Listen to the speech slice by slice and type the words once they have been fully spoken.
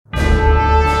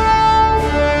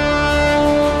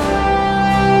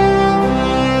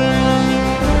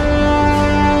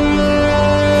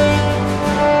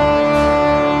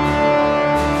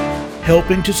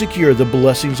helping to secure the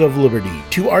blessings of liberty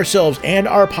to ourselves and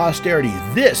our posterity.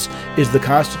 This is the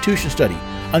Constitution Study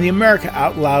on the America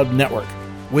Out Loud Network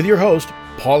with your host,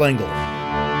 Paul Engel.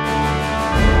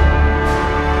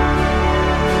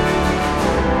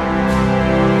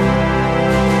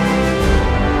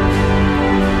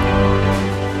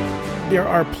 There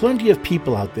are plenty of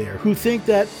people out there who think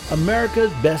that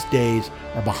America's best days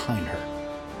are behind her.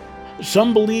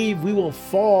 Some believe we will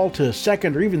fall to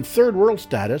second or even third world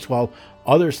status, while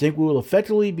others think we will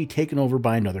effectively be taken over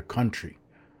by another country.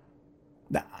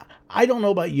 Now, I don't know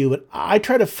about you, but I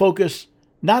try to focus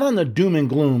not on the doom and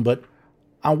gloom, but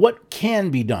on what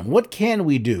can be done. What can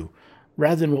we do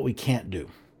rather than what we can't do?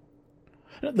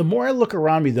 The more I look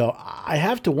around me, though, I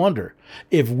have to wonder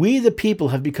if we, the people,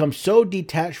 have become so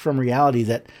detached from reality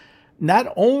that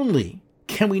not only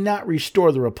can we not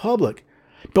restore the republic,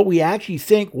 but we actually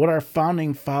think what our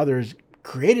founding fathers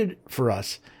created for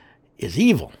us is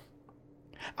evil.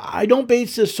 I don't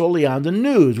base this solely on the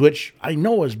news, which I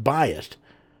know is biased,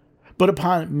 but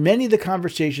upon many of the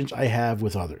conversations I have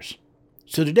with others.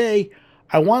 So today,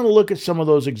 I want to look at some of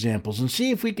those examples and see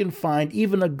if we can find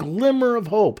even a glimmer of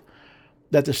hope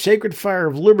that the sacred fire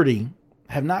of liberty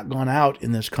have not gone out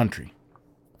in this country.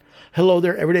 Hello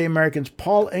there, everyday Americans.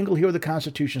 Paul Engel here with the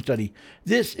Constitution Study.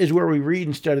 This is where we read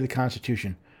and study the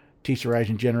Constitution, teach the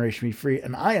rising generation be free.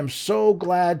 And I am so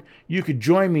glad you could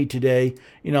join me today.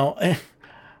 You know,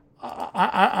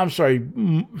 I'm sorry,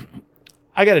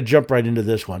 I got to jump right into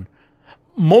this one.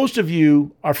 Most of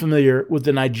you are familiar with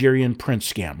the Nigerian prince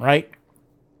scam, right?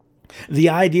 The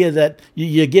idea that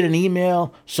you get an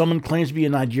email, someone claims to be a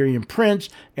Nigerian prince,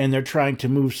 and they're trying to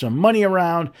move some money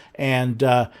around, and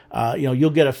you'll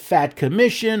get a fat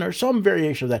commission or some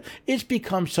variation of that. It's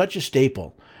become such a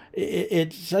staple.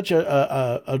 It's such an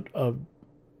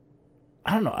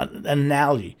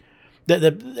analogy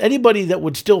that anybody that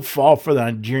would still fall for the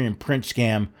Nigerian prince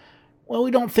scam, well,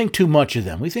 we don't think too much of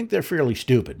them. We think they're fairly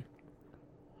stupid.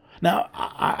 Now,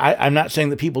 I'm not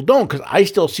saying that people don't, because I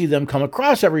still see them come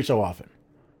across every so often.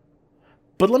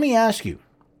 But let me ask you,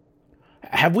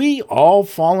 have we all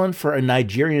fallen for a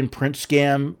Nigerian prince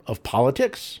scam of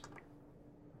politics?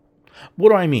 What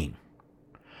do I mean?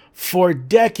 For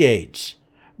decades,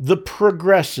 the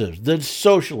progressives, the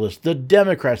socialists, the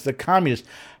Democrats, the communists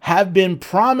have been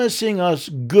promising us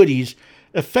goodies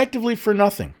effectively for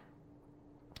nothing.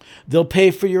 They'll pay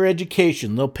for your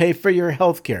education. They'll pay for your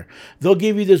health care. They'll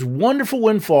give you this wonderful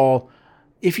windfall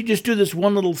if you just do this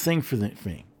one little thing for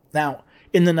me. Now,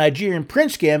 in the Nigerian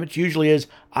prince scam, it usually is,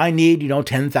 I need,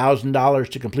 $10,000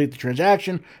 to complete the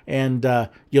transaction, and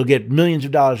you'll get millions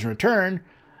of dollars in return.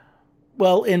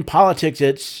 Well, in politics,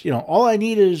 it's, all I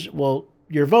need is,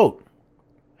 your vote.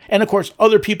 And, of course,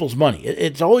 other people's money.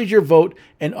 It's always your vote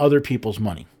and other people's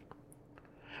money.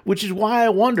 Which is why I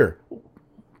wonder,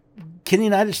 can the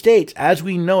United States, as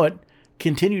we know it,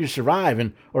 continue to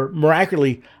survive, or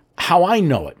miraculously, how I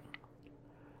know it?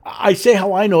 I say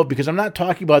how I know it because I'm not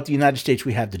talking about the United States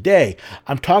we have today.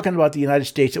 I'm talking about the United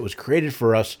States that was created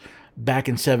for us back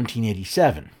in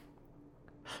 1787.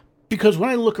 Because when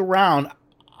I look around,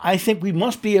 I think we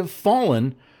must have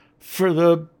fallen for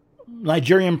the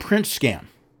Nigerian prince scam.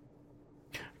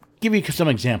 Give you some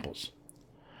examples.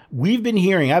 I've been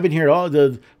hearing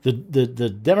the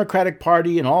Democratic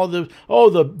Party and all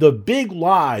the big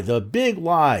lie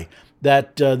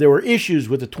that there were issues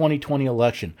with the 2020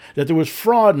 election, that there was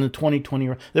fraud in the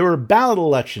 2020, there were ballot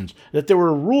elections, that there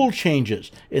were rule changes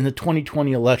in the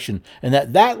 2020 election, and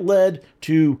that led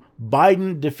to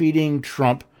Biden defeating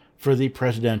Trump for the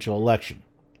presidential election.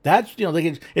 That's,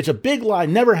 it's a big lie,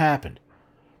 never happened.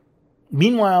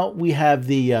 Meanwhile, we have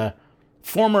the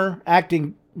former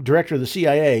acting director of the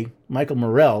CIA, Michael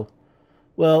Morrell.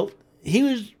 Well, he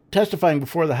was testifying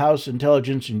before the House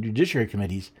Intelligence and Judiciary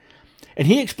Committees, and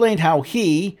he explained how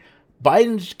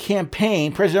Biden's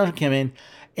campaign, presidential campaign,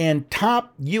 and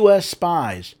top U.S.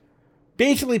 spies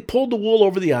basically pulled the wool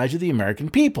over the eyes of the American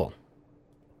people.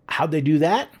 How'd they do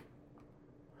that?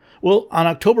 Well, on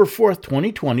October 4th,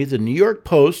 2020, the New York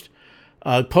Post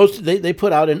they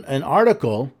put out an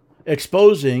article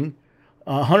exposing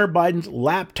Hunter Biden's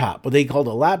laptop, what they called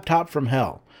a laptop from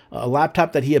hell, a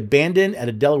laptop that he abandoned at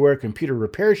a Delaware computer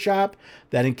repair shop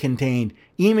that contained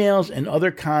emails and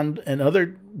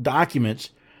other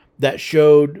documents that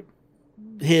showed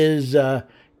his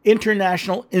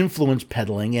international influence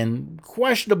peddling and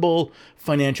questionable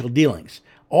financial dealings,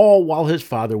 all while his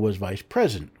father was vice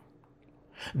president.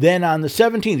 Then on the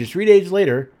 17th, just 3 days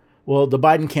later, the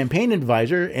Biden campaign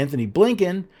advisor, Anthony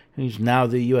Blinken, who's now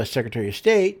the U.S. Secretary of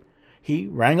State, he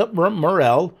rang up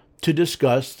Morrell to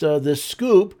discuss this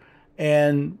scoop,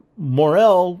 and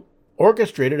Morrell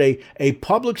orchestrated a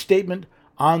public statement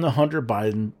on the Hunter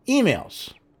Biden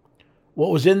emails. What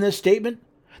was in this statement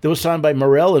that was signed by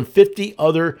Morell and 50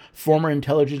 other former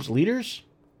intelligence leaders?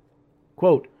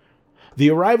 Quote, the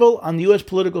arrival on the U.S.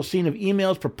 political scene of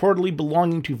emails purportedly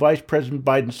belonging to Vice President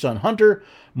Biden's son Hunter,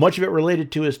 much of it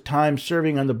related to his time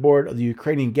serving on the board of the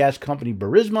Ukrainian gas company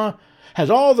Burisma, has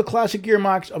all the classic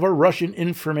earmarks of a Russian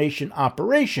information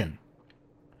operation.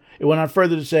 It went on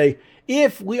further to say,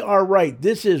 if we are right,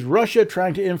 this is Russia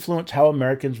trying to influence how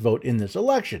Americans vote in this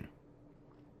election.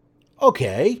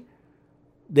 Okay.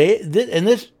 And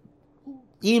this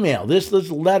email, this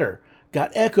letter,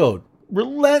 got echoed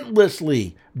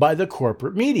relentlessly by the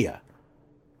corporate media.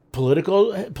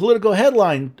 Political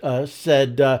headline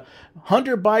said,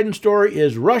 Hunter Biden story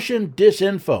is Russian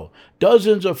disinfo,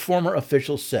 dozens of former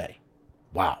officials say.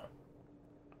 Wow.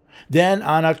 Then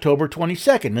on October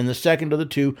 22nd, in the second of the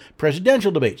two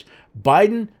presidential debates,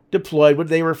 Biden deployed what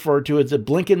they referred to as the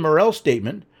Blinken-Morell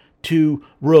statement to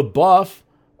rebuff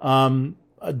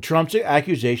Trump's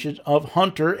accusations of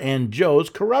Hunter and Joe's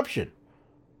corruption.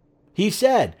 He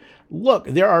said, look,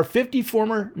 there are 50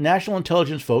 former national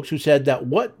intelligence folks who said that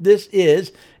what this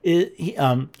is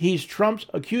he's Trump's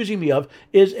accusing me of,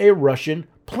 is a Russian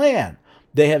plan.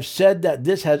 They have said that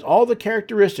this has all the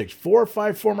characteristics. 4 or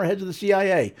 5 former heads of the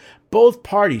CIA. Both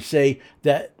parties say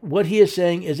that what he is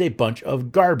saying is a bunch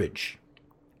of garbage.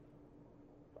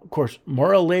 Of course,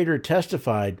 Morell later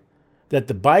testified that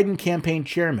the Biden campaign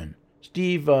chairman,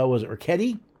 Steve, was it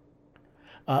Ricchetti?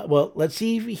 Let's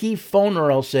see if he phoned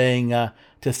Morell saying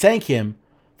to thank him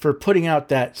for putting out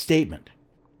that statement.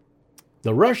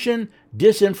 The Russian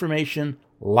disinformation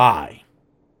lie.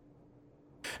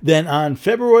 Then on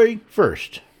February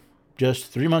 1st, just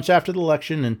 3 months after the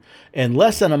election and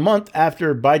less than a month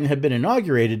after Biden had been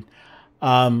inaugurated,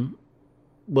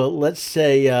 let's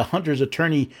say Hunter's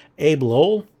attorney, Abe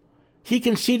Lowell, he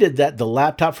conceded that the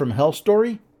laptop from hell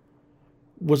story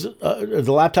was,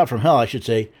 the laptop from hell, I should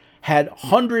say, had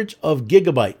hundreds of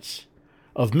gigabytes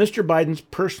of Mr. Biden's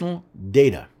personal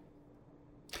data.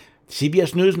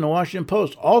 CBS News and the Washington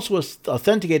Post also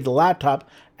authenticated the laptop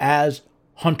as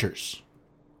Hunter's.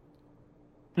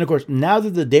 And of course, now that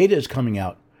the data is coming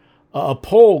out, a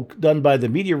poll done by the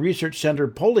Media Research Center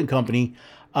polling company,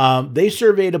 they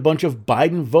surveyed a bunch of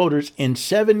Biden voters in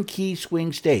 7 key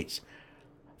swing states.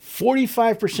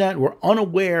 45% were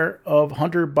unaware of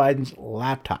Hunter Biden's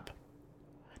laptop.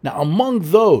 Now,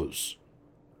 among those,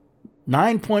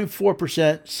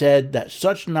 9.4% said that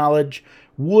such knowledge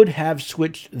would have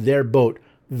switched their vote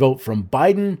from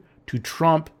Biden to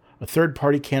Trump, a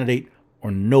third-party candidate,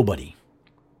 or nobody.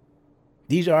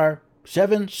 These are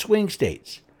 7 swing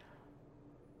states.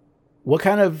 What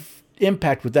kind of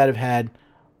impact would that have had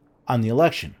on the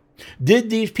election? Did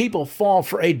these people fall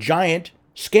for a giant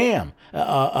scam,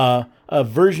 a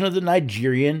version of the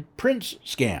Nigerian prince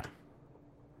scam?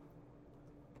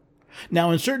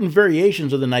 Now, in certain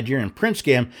variations of the Nigerian prince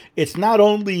scam, it's not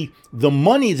only the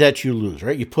money that you lose,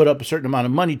 right? You put up a certain amount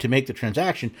of money to make the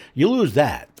transaction, you lose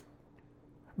that.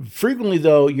 Frequently,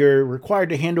 though, you're required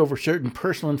to hand over certain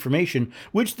personal information,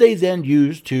 which they then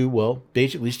use to,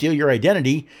 basically steal your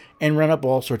identity and run up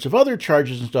all sorts of other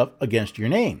charges and stuff against your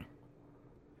name.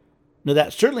 Now,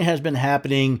 that certainly has been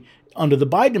happening under the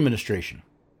Biden administration.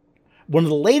 One of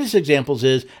the latest examples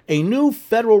is a new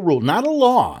federal rule, not a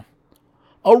law,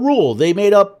 a rule they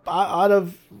made up out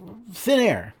of thin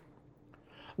air,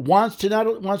 wants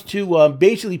to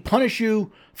basically punish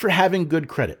you for having good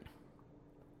credit.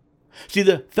 See,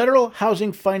 the Federal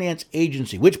Housing Finance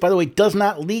Agency, which, by the way, does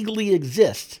not legally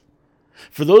exist.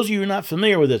 For those of you who are not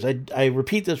familiar with this, I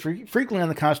repeat this frequently on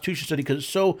the Constitution study because it's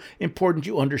so important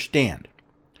you understand.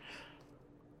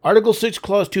 Article 6,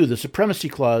 Clause 2, the Supremacy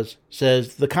Clause,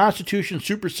 says the Constitution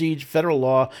supersedes federal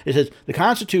law. It says the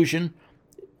Constitution,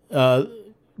 laws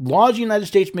of the United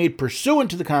States made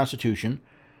pursuant to the Constitution,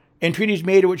 and treaties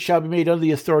made or which shall be made under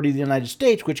the authority of the United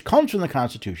States, which comes from the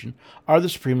Constitution, are the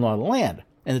supreme law of the land.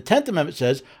 And the 10th Amendment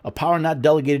says a power not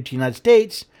delegated to the United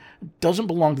States doesn't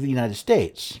belong to the United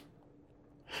States.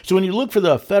 So when you look for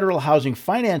the Federal Housing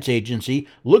Finance Agency,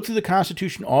 look through the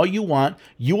Constitution all you want,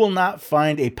 you will not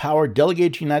find a power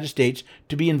delegated to the United States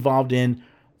to be involved in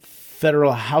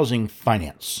federal housing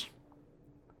finance.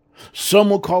 Some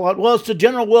will call out, it's the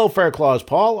General Welfare Clause,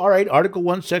 Paul. All right, Article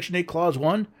 1, Section 8, Clause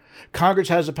 1. Congress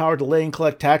has the power to lay and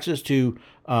collect taxes to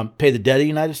pay the debt of the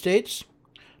United States,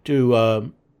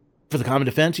 for the common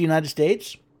defense of the United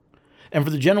States, and for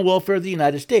the general welfare of the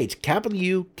United States. Capital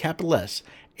U, capital S,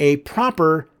 a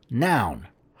proper noun.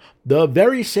 The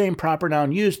very same proper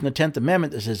noun used in the 10th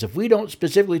Amendment that says if we don't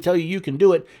specifically tell you you can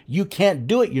do it, you can't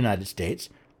do it, United States.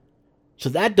 So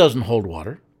that doesn't hold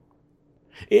water.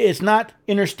 It's not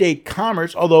interstate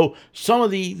commerce, although some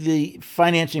of the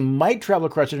financing might travel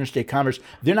across interstate commerce.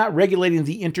 They're not regulating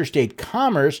the interstate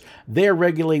commerce. They're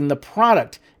regulating the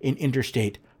product in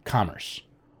interstate commerce.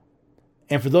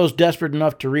 And for those desperate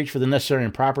enough to reach for the necessary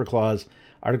and proper clause,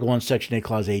 Article 1, Section 8,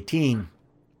 Clause 18,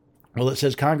 well, it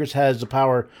says Congress has the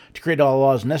power to create all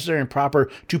laws necessary and proper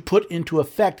to put into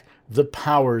effect the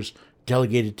powers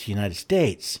delegated to the United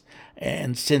States.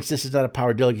 And since this is not a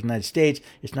power delegated to the United States,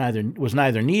 it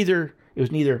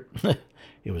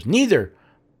was neither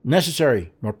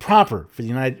necessary nor proper for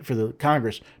the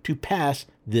Congress to pass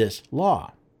this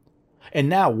law. And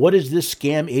now, what is this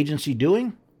scam agency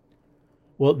doing?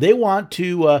 Well, they want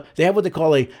to, they have what they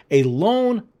call a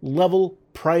loan level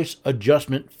price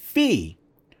adjustment fee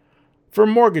for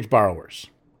mortgage borrowers.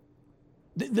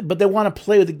 But they want to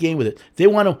play with the game with it. They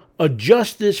want to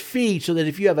adjust this fee so that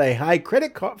if you have a high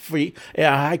credit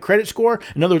score,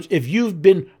 in other words, if you've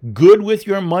been good with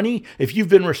your money, if you've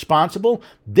been responsible,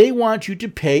 they want you to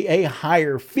pay a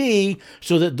higher fee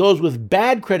so that those with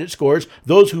bad credit scores,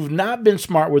 those who've not been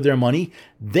smart with their money,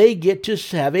 they get to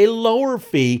have a lower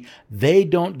fee. They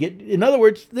don't get, in other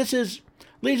words, this is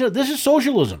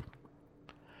socialism.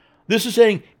 This is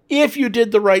saying, if you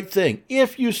did the right thing,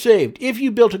 if you saved, if you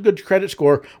built a good credit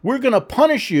score, we're going to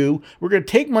punish you. We're going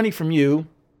to take money from you,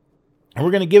 and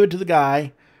we're going to give it to the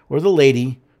guy or the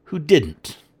lady who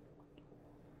didn't.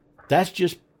 That's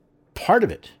just part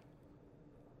of it.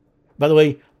 By the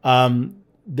way,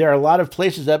 there are a lot of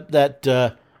places that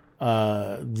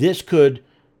this could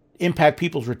impact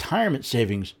people's retirement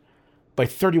savings by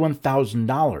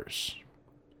 $31,000.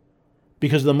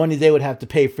 Because of the money they would have to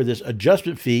pay for this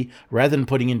adjustment fee rather than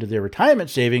putting into their retirement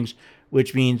savings,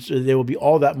 which means they will be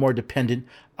all that more dependent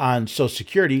on Social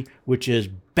Security, which is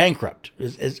bankrupt,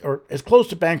 or as close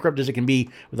to bankrupt as it can be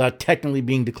without technically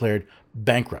being declared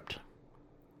bankrupt.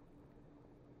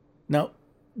 Now,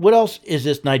 what else is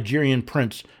this Nigerian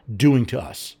prince doing to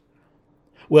us?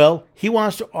 Well, he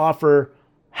wants to offer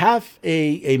half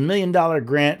a $1 million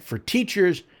grant for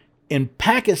teachers in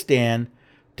Pakistan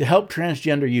to help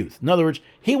transgender youth. In other words,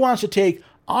 he wants to take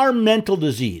our mental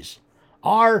disease,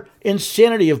 our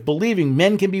insanity of believing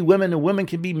men can be women and women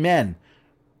can be men,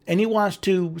 and he wants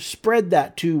to spread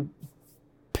that to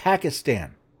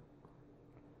Pakistan.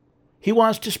 He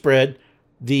wants to spread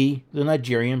the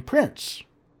Nigerian prince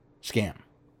scam.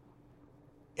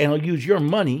 And he'll use your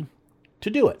money to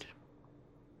do it.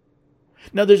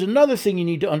 Now, there's another thing you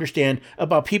need to understand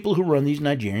about people who run these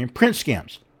Nigerian prince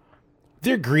scams.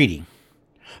 They're greedy.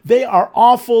 They are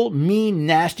awful, mean,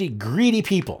 nasty, greedy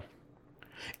people.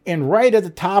 And right at the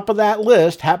top of that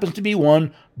list happens to be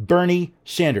one, Bernie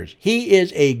Sanders. He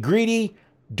is a greedy,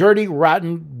 dirty,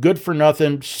 rotten,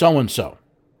 good-for-nothing so-and-so.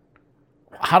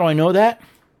 How do I know that?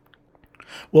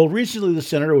 Well, recently the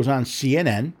senator was on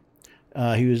CNN.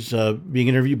 He was being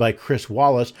interviewed by Chris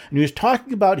Wallace, and he was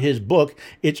talking about his book,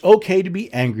 It's Okay to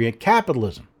be Angry at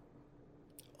Capitalism.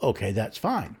 Okay, that's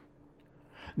fine.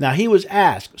 Now, he was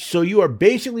asked, so you are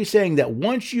basically saying that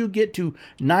once you get to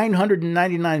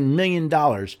 $999 million,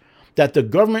 that the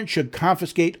government should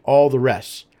confiscate all the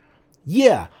rest?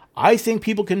 Yeah, I think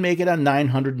people can make it on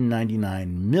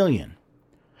 $999 million,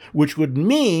 which would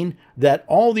mean that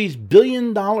all these $1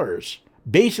 billion,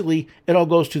 basically, it all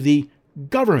goes to the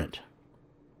government.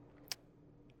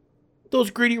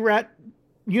 Those greedy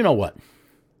you know what?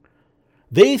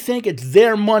 They think it's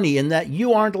their money and that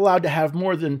you aren't allowed to have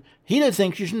more than, he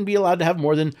thinks you shouldn't be allowed to have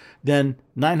more than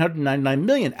 $999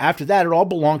 million. After that, it all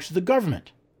belongs to the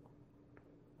government.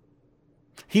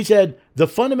 He said, the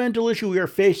fundamental issue we are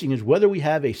facing is whether we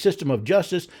have a system of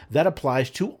justice that applies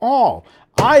to all.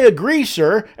 I agree,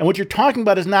 sir. And what you're talking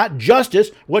about is not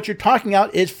justice. What you're talking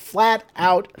about is flat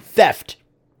out theft.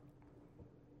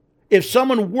 If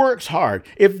someone works hard,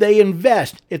 if they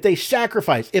invest, if they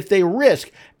sacrifice, if they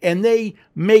risk, and they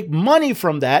make money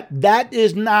from that, that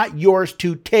is not yours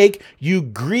to take, you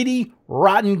greedy,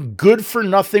 rotten,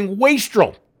 good-for-nothing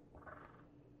wastrel.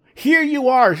 Here you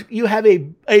are, you have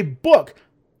a book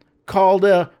called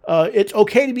It's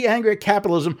Okay to be Angry at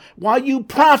Capitalism while you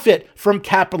profit from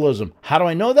capitalism. How do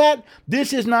I know that?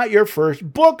 This is not your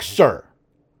first book, sir.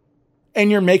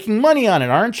 And you're making money on it,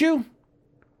 aren't you?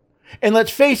 And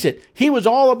let's face it, he was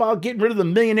all about getting rid of the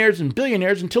millionaires and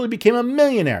billionaires until he became a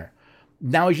millionaire.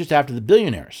 Now he's just after the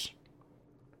billionaires.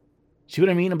 See what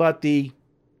I mean about the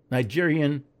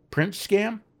Nigerian prince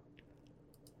scam?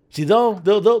 See,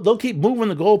 they'll keep moving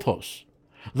the goalposts.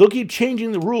 They'll keep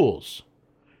changing the rules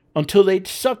until they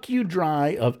suck you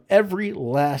dry of every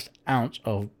last ounce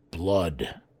of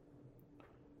blood.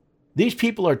 These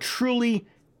people are truly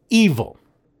evil.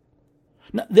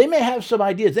 Now, they may have some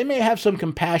ideas, they may have some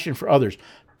compassion for others,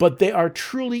 but they are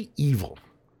truly evil.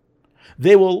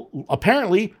 They will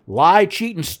apparently lie,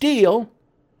 cheat, and steal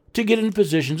to get into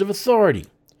positions of authority,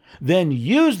 then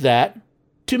use that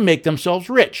to make themselves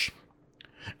rich.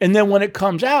 And then when it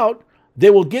comes out, they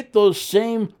will get those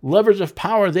same levers of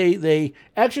power they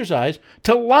exercise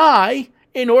to lie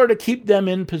in order to keep them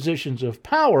in positions of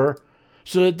power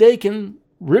so that they can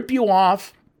rip you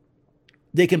off,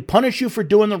 they can punish you for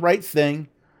doing the right thing,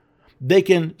 they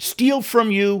can steal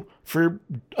from you for,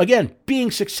 again,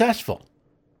 being successful.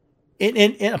 And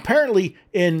apparently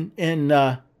in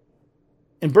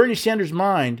Bernie Sanders'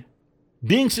 mind,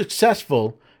 being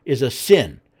successful is a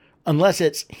sin unless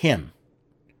it's him.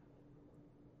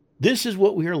 This is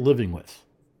what we are living with.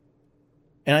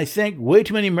 And I think way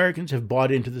too many Americans have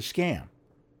bought into the scam.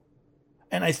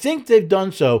 And I think they've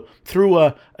done so through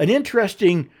an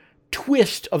interesting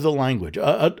twist of the language,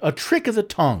 a trick of the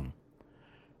tongue,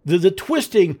 the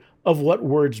twisting of what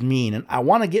words mean. And I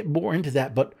want to get more into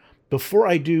that, but before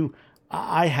I do,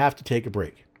 I have to take a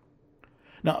break.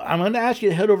 Now, I'm going to ask you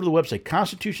to head over to the website,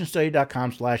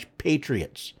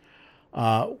 constitutionstudy.com/patriots.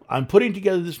 I'm putting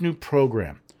together this new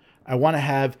program. I want to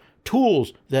have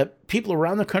tools that people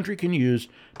around the country can use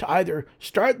to either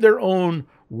start their own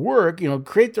work,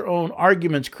 create their own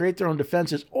arguments, create their own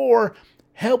defenses, or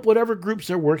help whatever groups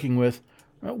they're working with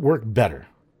work better.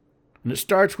 And it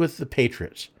starts with the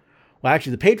Patriots. Well,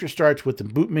 actually, the Patriots starts with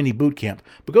the mini boot camp,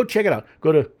 but go check it out.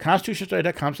 Go to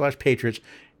constitutionstudy.com/patriots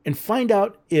and find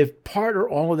out if part or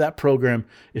all of that program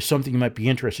is something you might be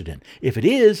interested in. If it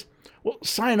is, well,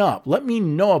 sign up. Let me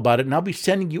know about it, and I'll be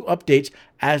sending you updates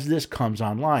as this comes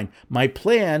online. My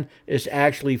plan is to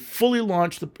actually fully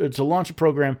launch the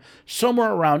program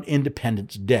somewhere around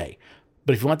Independence Day.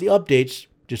 But if you want the updates,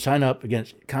 just sign up again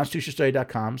at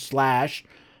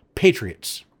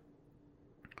constitutionstudy.com/patriots.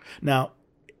 Now,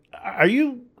 are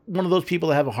you one of those people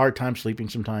that have a hard time sleeping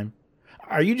sometime?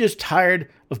 Are you just tired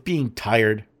of being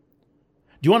tired?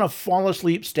 Do you want to fall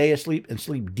asleep, stay asleep, and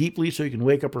sleep deeply so you can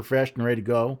wake up refreshed and ready to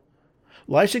go?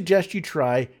 Well, I suggest you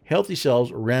try Healthy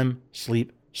Cell's REM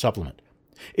Sleep Supplement.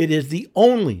 It is the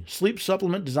only sleep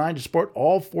supplement designed to support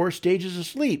all 4 stages of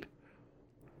sleep.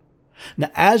 Now,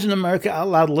 as an America Out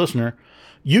Loud listener,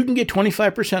 you can get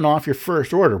 25% off your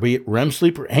first order, be it REM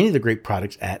Sleep or any of the great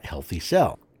products at Healthy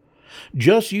Cell.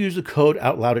 Just use the code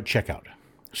OUTLOUD at checkout.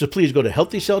 So please go to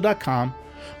healthycell.com,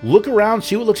 look around,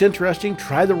 see what looks interesting,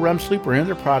 try the REM Sleep or any of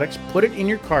their products, put it in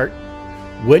your cart.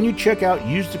 When you check out,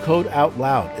 use the code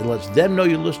OUTLOUD. It lets them know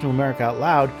you listen to America Out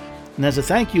Loud, and as a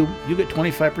thank you, you get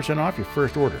 25% off your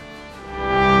first order.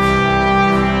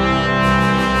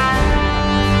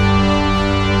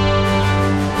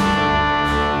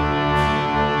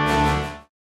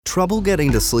 Trouble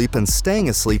getting to sleep and staying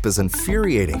asleep is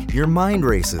infuriating. Your mind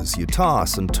races, you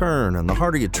toss and turn, and the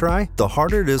harder you try, the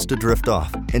harder it is to drift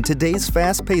off. And today's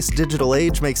fast-paced digital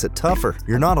age makes it tougher.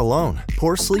 You're not alone.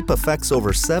 Poor sleep affects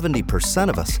over 70%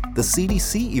 of us. The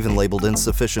CDC even labeled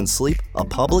insufficient sleep a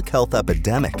public health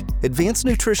epidemic. Advanced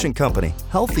nutrition company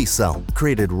Healthy Cell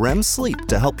created REM Sleep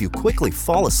to help you quickly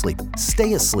fall asleep,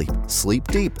 stay asleep, sleep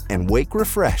deep, and wake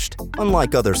refreshed.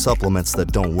 Unlike other supplements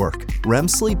that don't work, REM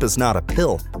Sleep is not a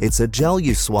pill. It's a gel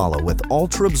you swallow with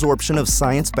ultra-absorption of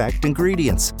science-backed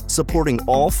ingredients, supporting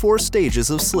all 4 stages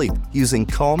of sleep using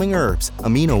calming herbs,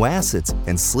 amino acids,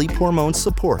 and sleep hormone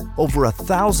support. Over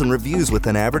 1,000 reviews with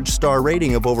an average star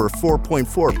rating of over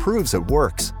 4.4 proves it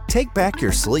works. Take back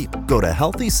your sleep. Go to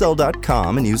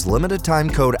healthycell.com and use limited time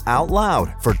code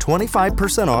OUTLOUD for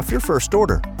 25% off your first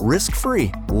order.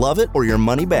 Risk-free. Love it or your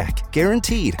money back.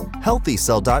 Guaranteed.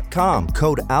 Healthycell.com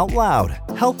code OUTLOUD.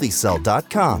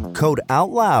 Healthycell.com code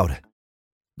OUTLOUD.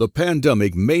 The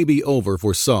pandemic may be over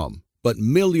for some, but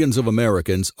millions of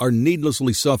Americans are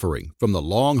needlessly suffering from the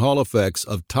long-haul effects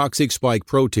of toxic spike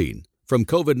protein from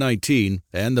COVID-19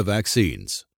 and the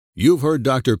vaccines. You've heard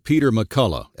Dr. Peter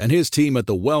McCullough and his team at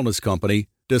the Wellness Company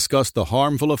discuss the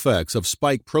harmful effects of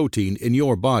spike protein in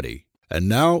your body. And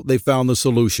now they found the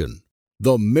solution.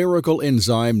 The miracle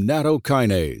enzyme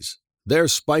nattokinase. Their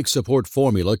spike support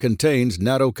formula contains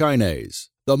nattokinase,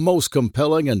 the most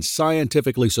compelling and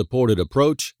scientifically supported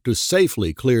approach to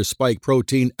safely clear spike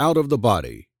protein out of the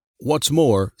body. What's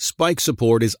more, spike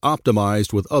support is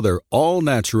optimized with other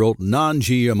all-natural,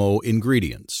 non-GMO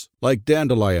ingredients, like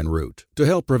dandelion root, to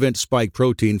help prevent spike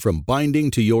protein from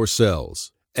binding to your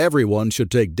cells. Everyone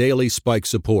should take daily spike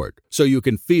support so you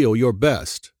can feel your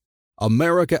best.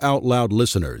 America Out Loud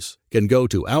listeners can go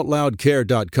to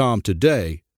OutLoudCare.com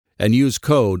today and use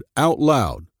code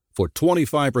OUTLOUD for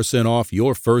 25% off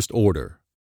your first order.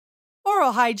 All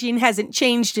Oral hygiene hasn't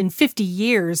changed in 50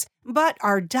 years, but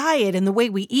our diet and the way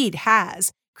we eat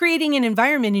has, creating an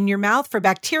environment in your mouth for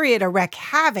bacteria to wreak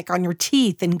havoc on your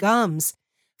teeth and gums.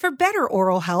 For better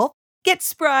oral health, get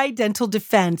Spry Dental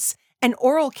Defense, an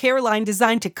oral care line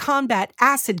designed to combat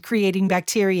acid-creating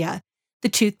bacteria. The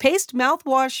toothpaste,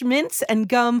 mouthwash, mints, and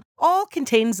gum all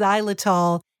contain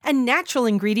xylitol, a natural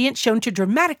ingredient shown to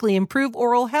dramatically improve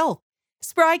oral health.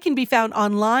 Spry can be found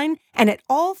online and at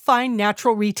all fine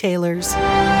natural retailers.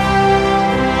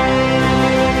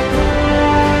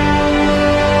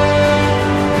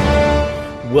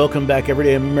 Welcome back,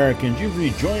 everyday Americans. You've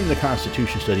rejoined the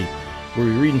Constitution Study, where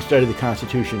we read and study the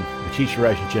Constitution. We teach the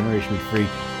righteous generation be free.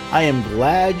 I am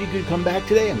glad you could come back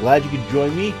today. I'm glad you could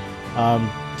join me.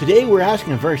 Today we're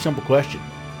asking a very simple question.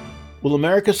 Will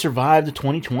America survive the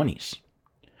 2020's?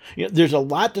 There's a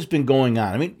lot that's been going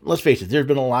on. I mean, let's face it, there's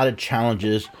been a lot of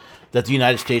challenges that the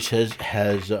United States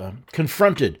has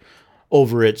confronted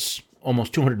over its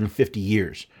almost 250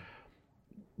 years.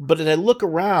 But as I look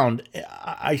around,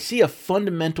 I see a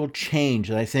fundamental change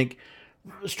that I think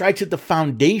strikes at the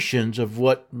foundations of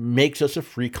what makes us a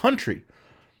free country.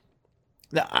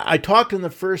 Now, I talked in the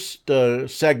first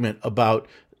segment about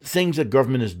things that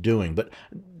government is doing, but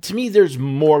to me, there's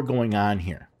more going on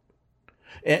here.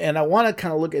 And I want to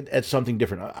kind of look at something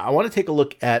different. I want to take a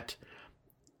look at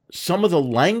some of the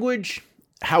language,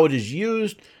 how it is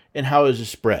used, and how it is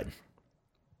spread.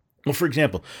 Well, for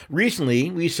example, recently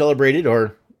we celebrated,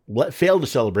 or failed to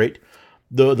celebrate,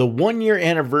 the 1-year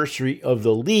anniversary of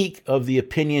the leak of the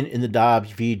opinion in the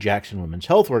Dobbs v. Jackson Women's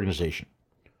Health Organization.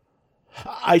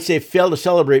 I say failed to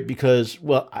celebrate because,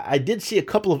 well, I did see a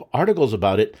couple of articles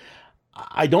about it.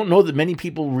 I don't know that many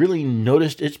people really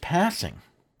noticed its passing.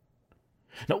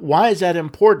 Now, why is that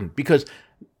important? Because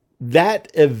that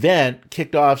event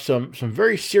kicked off some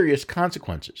very serious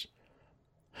consequences.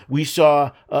 We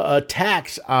saw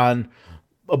attacks on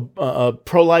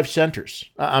pro-life centers,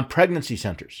 on pregnancy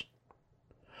centers.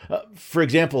 For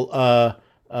example,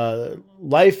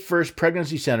 Life First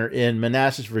Pregnancy Center in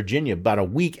Manassas, Virginia, about a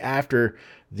week after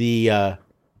the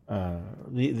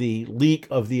leak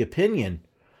of the opinion,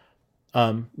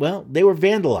 they were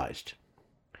vandalized.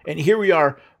 And here we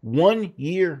are 1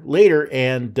 year later,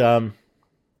 and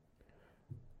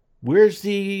where are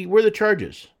the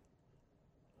charges?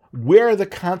 Where are the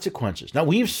consequences? Now,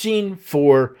 we've seen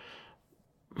for,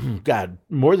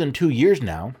 more than 2 years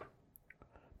now,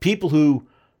 people who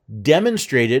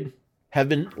demonstrated have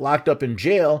been locked up in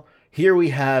jail. Here we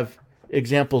have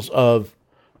examples of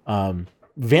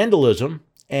vandalism,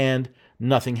 and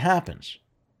nothing happens.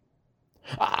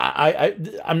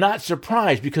 I'm not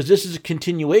surprised, because this is a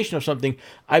continuation of something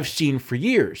I've seen for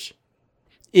years.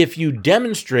 If you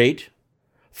demonstrate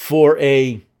for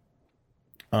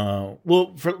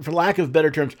for lack of better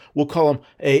terms, we'll call them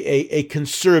a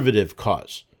conservative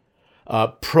cause,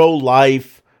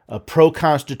 pro-life,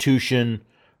 pro-constitution,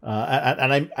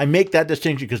 and I make that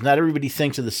distinction because not everybody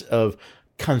thinks of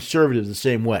conservatives the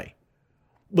same way.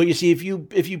 But you see, if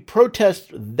you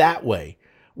protest that way,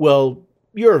 well,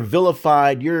 you're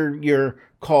vilified, you're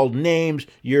called names,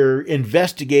 you're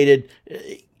investigated,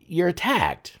 you're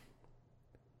attacked.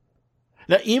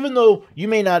 Now, even though you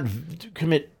may not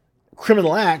commit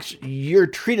criminal acts, you're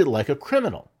treated like a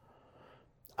criminal.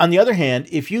 On the other hand,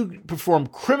 if you perform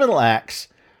criminal acts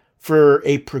for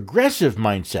a progressive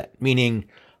mindset, meaning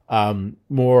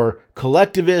more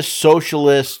collectivist,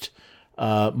 socialist,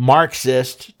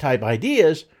 Marxist type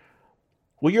ideas,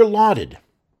 well, you're lauded.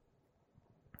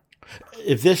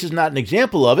 If this is not an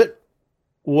example of it,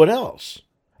 what else?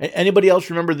 Anybody else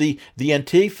remember the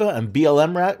Antifa and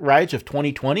BLM riots of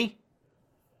 2020?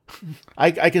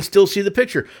 I can still see the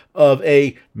picture of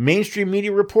a mainstream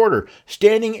media reporter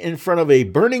standing in front of a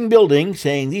burning building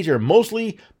saying these are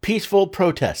mostly peaceful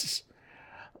protests.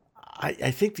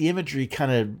 I think the imagery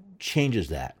kind of changes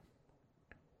that.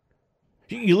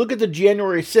 You look at the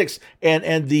January 6th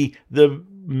and the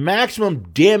maximum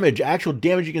damage, actual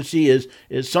damage you can see is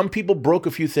some people broke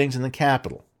a few things in the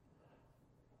Capitol.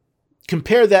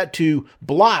 Compare that to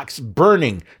blocks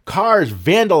burning, cars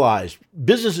vandalized,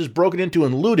 businesses broken into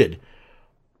and looted.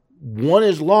 One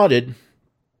is lauded,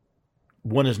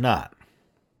 one is not.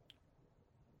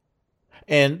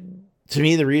 And to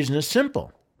me, the reason is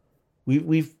simple.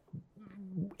 Things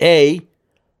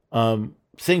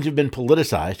have been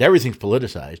politicized. Everything's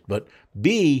politicized. But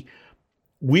B,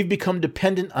 we've become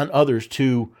dependent on others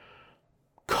to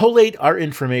collate our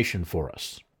information for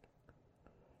us.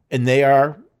 And they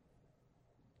are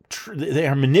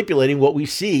manipulating what we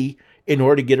see in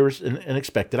order to get us an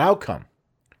expected outcome.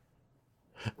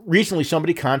 Recently,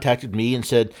 somebody contacted me and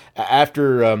said,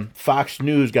 after Fox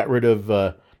News got rid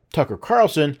of Tucker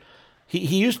Carlson, he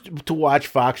used to watch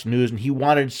Fox News, and he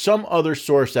wanted some other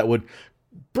source that would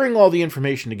bring all the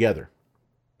information together.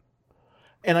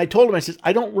 And I told him, I said,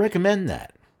 I don't recommend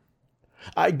that.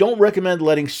 I don't recommend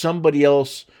letting somebody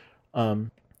else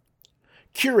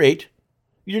curate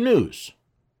your news.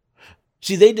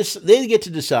 See, they get to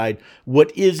decide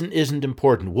what is and isn't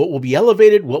important, what will be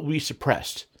elevated, what will be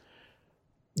suppressed.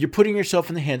 You're putting yourself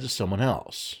in the hands of someone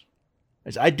else.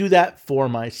 As I do that for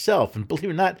myself, and believe it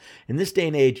or not, in this day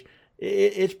and age,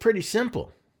 it's pretty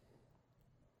simple.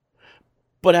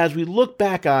 But as we look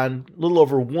back on a little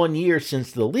over 1 year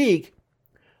since the leak,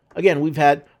 again, we've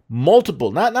had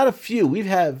multiple, not a few, we've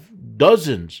had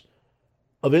dozens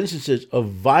of instances of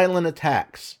violent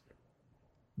attacks.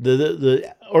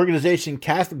 The organization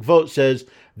Catholic Vote says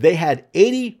they had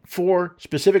 84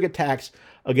 specific attacks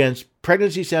against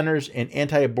pregnancy centers and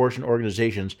anti-abortion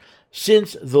organizations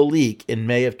since the leak in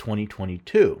May of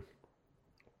 2022.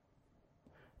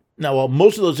 Now, while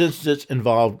most of those instances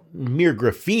involved mere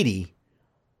graffiti,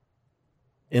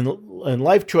 in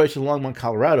Life Choice in Longmont,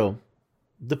 Colorado,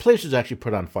 the place was actually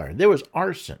put on fire. There was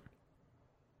arson.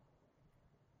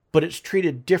 But it's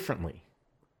treated differently.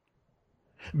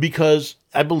 Because,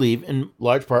 I believe, in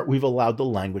large part, we've allowed the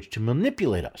language to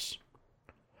manipulate us.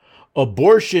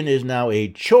 Abortion is now a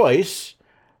choice,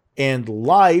 and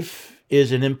life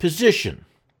is an imposition,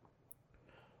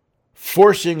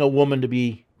 forcing a woman to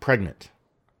be pregnant.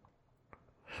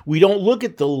 We don't look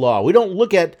at the law. We don't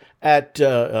look at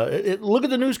look at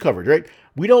the news coverage, right?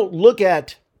 We don't look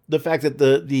at the fact that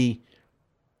the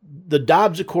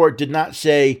Dobbs Accord did not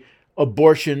say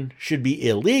abortion should be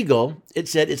illegal. It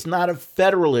said it's not a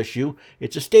federal issue,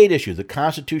 it's a state issue. The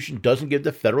Constitution doesn't give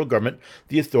the federal government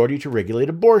the authority to regulate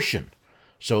abortion.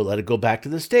 So let it go back to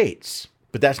the states.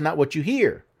 But that's not what you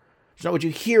hear. It's not what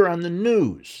you hear on the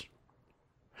news.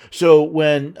 So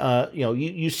when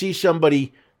you see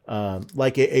somebody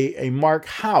like a Mark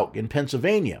Houck in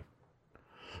Pennsylvania,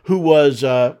 who was,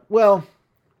 I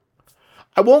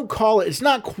won't call it, it's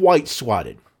not quite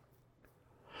swatted,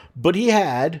 but he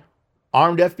had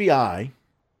armed FBI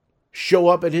show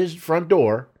up at his front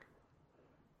door,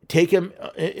 take him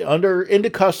into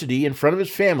custody in front of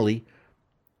his family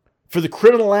for the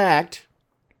criminal act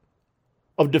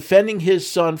of defending his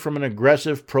son from an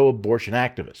aggressive pro-abortion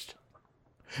activist.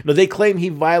 Now, they claim he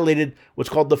violated what's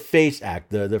called the FACE Act,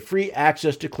 the Free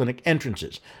Access to Clinic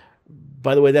Entrances.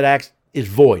 By the way, that act is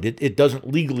void. It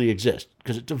doesn't legally exist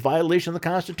because it's a violation of the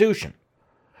Constitution.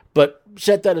 But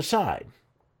set that aside.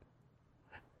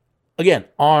 Again,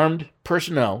 armed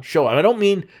personnel show up. I don't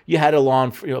mean you had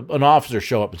an officer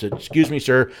show up and said, "Excuse me,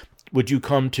 sir, would you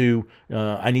come to,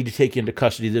 I need to take you into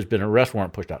custody. There's been an arrest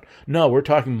warrant pushed out." No, we're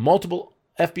talking multiple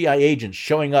FBI agents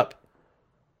showing up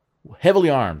heavily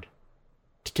armed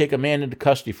to take a man into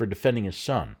custody for defending his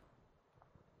son.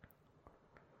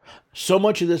 So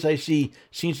much of this I see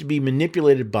seems to be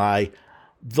manipulated by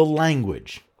the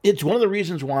language. It's one of the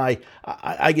reasons why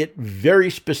I get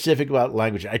very specific about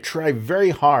language. I try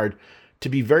very hard to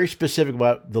be very specific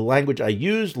about the language I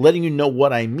use, letting you know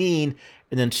what I mean,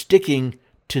 and then sticking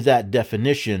to that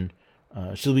definition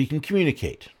so we can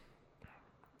communicate.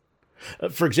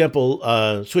 For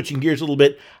example, switching gears a little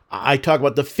bit, I talk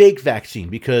about the fake vaccine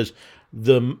because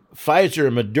the Pfizer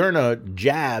and Moderna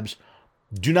jabs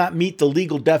do not meet the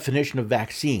legal definition of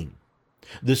vaccine.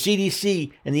 The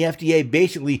CDC and the FDA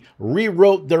basically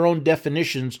rewrote their own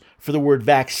definitions for the word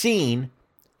vaccine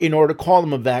in order to call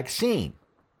them a vaccine.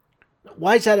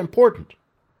 Why is that important?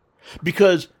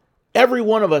 Because every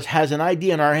one of us has an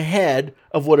idea in our head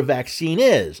of what a vaccine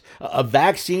is. A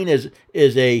vaccine is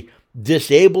a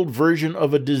disabled version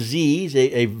of a disease,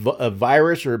 a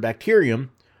virus or a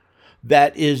bacterium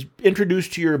that is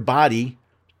introduced to your body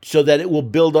so that it will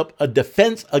build up a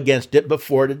defense against it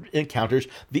before it encounters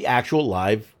the actual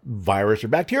live virus or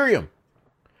bacterium.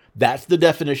 That's the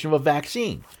definition of a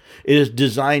vaccine. It is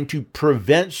designed to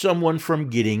prevent someone from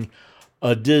getting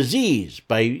a disease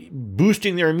by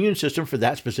boosting their immune system for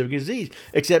that specific disease.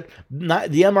 Except not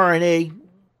the mRNA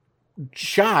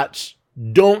shots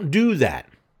don't do that.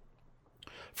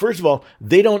 First of all,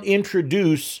 they don't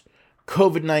introduce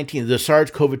COVID-19, the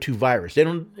SARS-CoV-2 virus.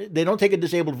 They don't take a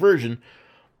disabled version.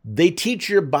 They teach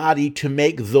your body to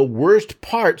make the worst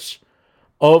parts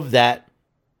of that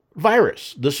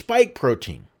virus, the spike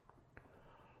protein.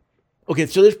 Okay,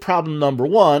 so there's problem number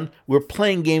one. We're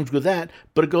playing games with that,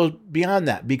 but it goes beyond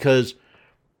that because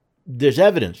there's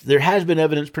evidence. There has been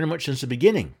evidence pretty much since the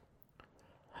beginning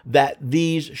that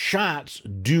these shots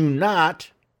do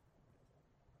not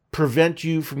prevent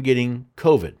you from getting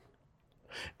COVID.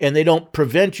 And they don't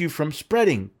prevent you from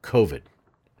spreading COVID.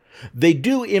 They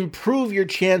do improve your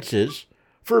chances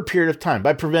for a period of time.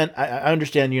 By prevent, I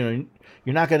understand, you're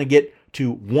not going to get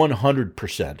to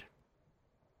 100%.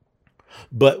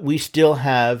 But we still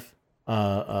have,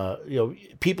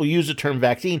 people use the term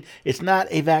vaccine. It's not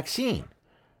a vaccine.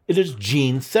 It is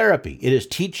gene therapy. It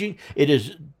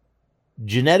is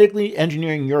genetically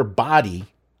engineering your body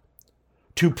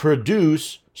to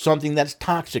produce something that's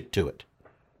toxic to it.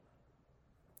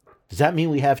 Does that mean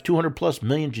we have 200 plus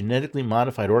million genetically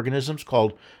modified organisms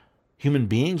called human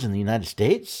beings in the United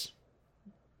States?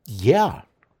 Yeah.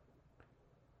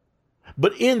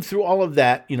 But through all of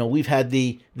that, we've had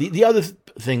the other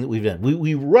thing that we've done.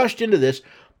 We rushed into this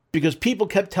because people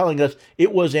kept telling us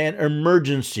it was an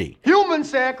emergency. Human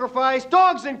sacrifice,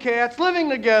 dogs and cats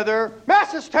living together,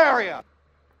 mass hysteria.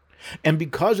 And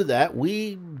because of that,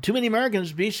 too many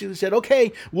Americans basically said,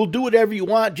 okay, we'll do whatever you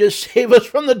want. Just save us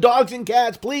from the dogs and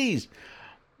cats, please.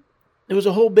 There was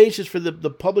a whole basis for the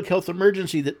public health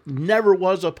emergency that never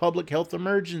was a public health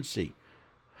emergency.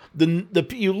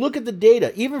 You look at the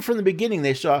data, even from the beginning,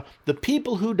 they saw the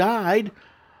people who died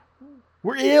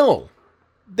were ill.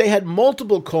 They had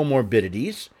multiple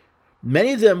comorbidities.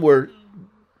 Many of them were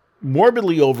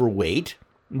morbidly overweight,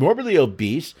 morbidly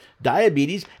obese,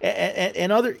 diabetes,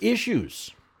 and other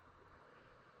issues.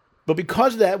 But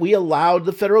because of that, we allowed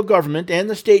the federal government and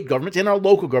the state governments and our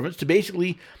local governments to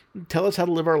basically tell us how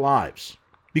to live our lives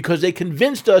because they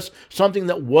convinced us something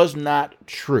that was not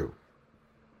true.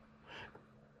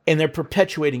 And they're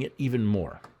perpetuating it even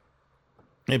more.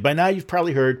 And by now you've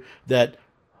probably heard that,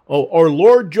 our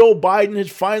Lord Joe Biden has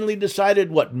finally decided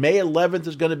May 11th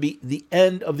is going to be the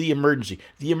end of the emergency.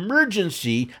 The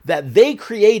emergency that they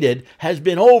created has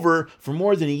been over for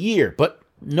more than a year. But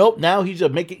nope, now he's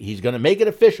going to make it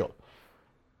official.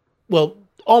 Well,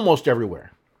 almost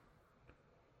everywhere.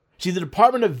 See, the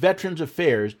Department of Veterans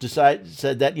Affairs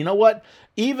said that,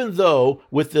 even though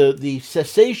with the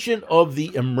cessation of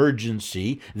the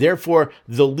emergency, therefore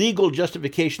the legal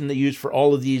justification they use for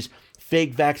all of these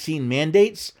fake vaccine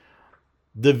mandates,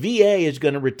 the VA is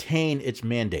going to retain its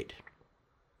mandate.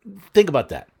 Think about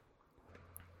that.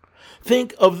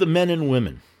 Think of the men and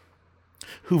women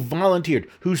who volunteered,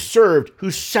 who served,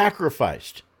 who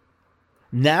sacrificed.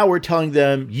 Now we're telling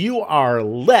them you are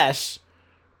less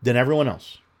than everyone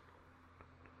else.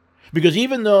 Because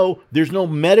even though there's no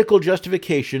medical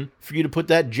justification for you to put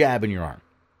that jab in your arm,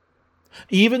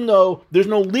 even though there's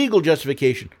no legal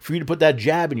justification for you to put that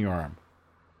jab in your arm,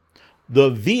 the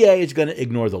VA is going to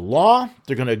ignore the law,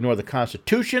 they're going to ignore the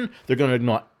Constitution, they're going to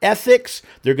ignore ethics,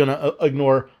 they're going to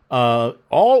ignore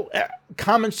all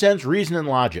common sense, reason, and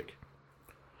logic,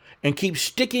 and keep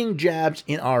sticking jabs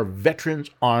in our veterans'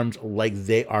 arms like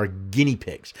they are guinea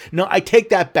pigs. Now, I take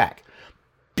that back.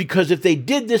 Because if they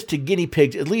did this to guinea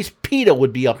pigs, at least PETA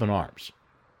would be up in arms.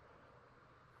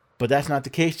 But that's not the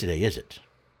case today, is it?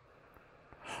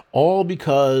 All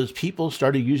because people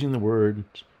started using the word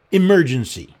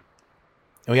emergency.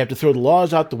 And we have to throw the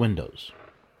laws out the windows.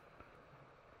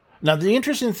 Now, the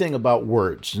interesting thing about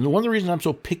words, and one of the reasons I'm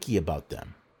so picky about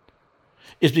them,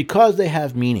 is because they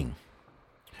have meaning.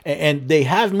 And they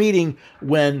have meaning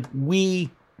when we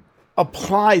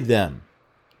apply them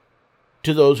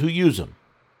to those who use them.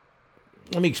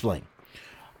 Let me explain.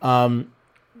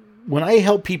 When I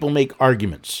help people make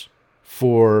arguments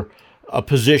for a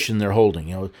position they're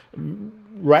holding,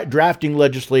 drafting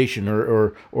legislation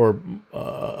or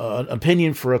an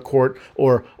opinion for a court,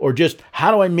 or just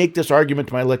how do I make this argument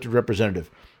to my elected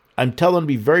representative, I'm telling them to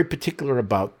be very particular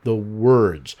about the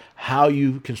words, how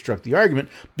you construct the argument,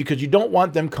 because you don't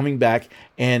want them coming back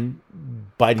and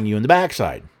biting you in the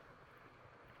backside.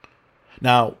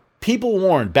 Now, people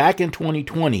warned back in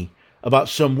 2020 about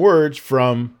some words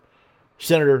from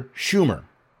Senator Schumer,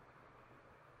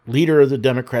 leader of the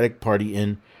Democratic Party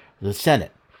in the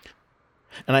Senate.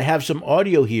 And I have some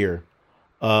audio here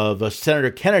of Senator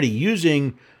Kennedy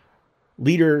using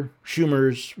Leader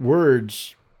Schumer's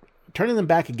words, turning them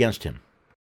back against him.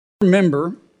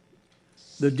 Remember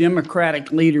the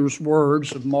Democratic leader's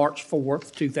words of March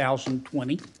 4th,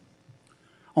 2020,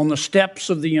 on the steps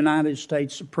of the United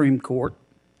States Supreme Court,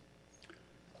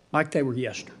 like they were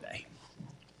yesterday.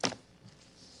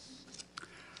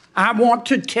 I want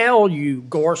to tell you,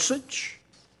 Gorsuch,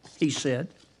 he said,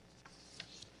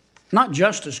 not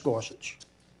Justice Gorsuch,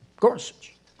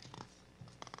 Gorsuch.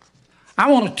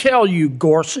 I want to tell you,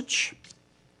 Gorsuch,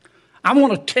 I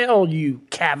want to tell you,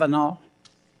 Kavanaugh,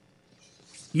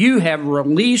 you have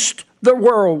released the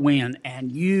whirlwind and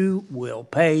you will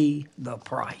pay the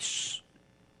price.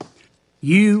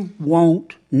 You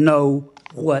won't know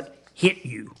what hit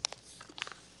you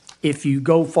if you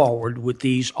go forward with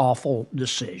these awful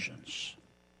decisions.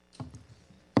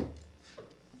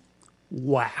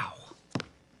 Wow.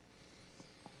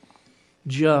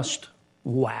 just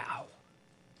wow.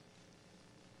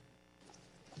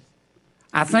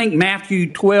 I think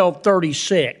Matthew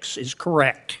 12:36 is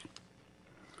correct.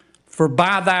 For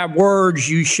by thy words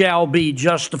you shall be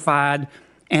justified,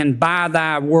 and by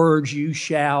thy words you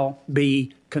shall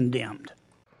be condemned.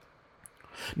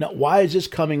 Now, why is this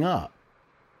coming up?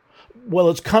 Well,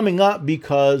 it's coming up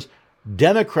because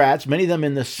Democrats, many of them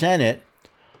in the Senate,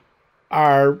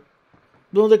 they're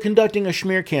conducting a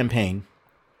smear campaign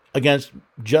against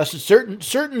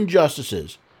certain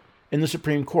justices in the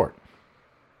Supreme Court.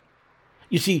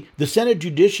 You see, the Senate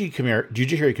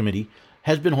Judiciary Committee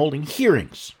has been holding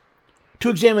hearings to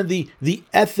examine the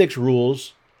ethics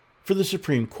rules for the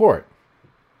Supreme Court.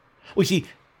 We see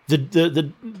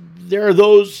there are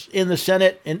those in the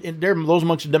Senate and there are those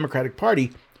amongst the Democratic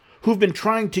Party who've been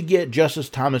trying to get Justice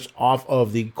Thomas off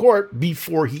of the court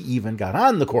before he even got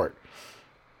on the court.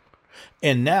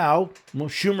 And now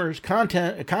Schumer's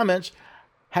comments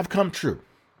have come true.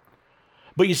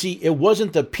 But you see, it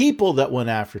wasn't the people that went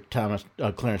after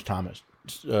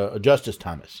Justice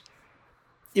Thomas.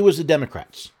 It was the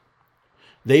Democrats.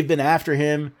 They've been after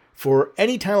him for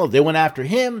any time. They went after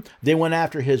him. They went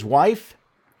after his wife.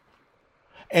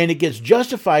 And it gets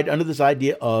justified under this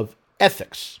idea of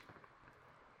ethics.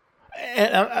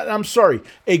 And I'm sorry,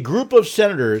 a group of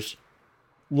senators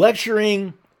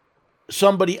lecturing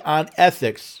somebody on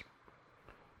ethics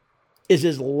is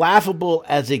as laughable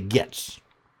as it gets.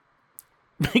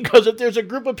 Because if there's a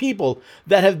group of people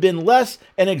that have been less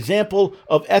an example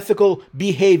of ethical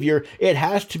behavior, it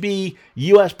has to be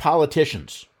U.S.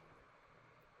 politicians.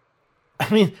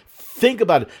 I mean, think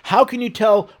about it. How can you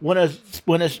tell when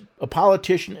a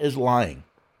politician is lying?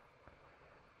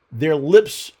 Their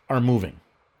lips are moving.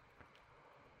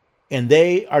 And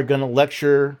they are going to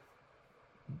lecture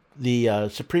the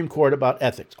Supreme Court about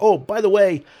ethics. Oh, by the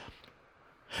way,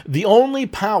 the only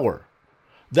power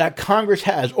that Congress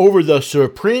has over the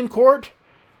Supreme Court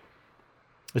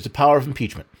is the power of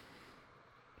impeachment.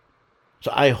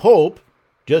 So I hope,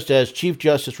 just as Chief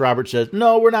Justice Roberts says,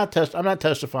 no, I'm not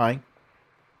testifying.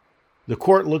 The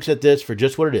court looks at this for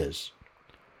just what it is.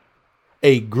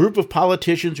 A group of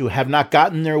politicians who have not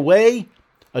gotten their way,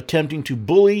 attempting to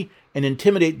bully and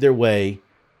intimidate their way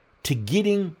to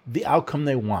getting the outcome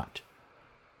they want.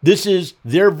 This is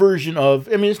their version of,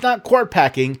 it's not court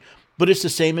packing, but it's the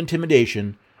same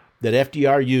intimidation that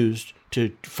FDR used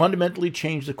to fundamentally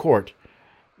change the court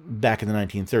back in the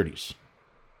 1930s.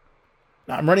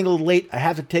 Now, I'm running a little late. I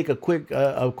have to take a quick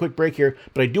break here,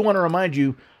 but I do want to remind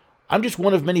you, I'm just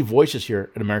one of many voices here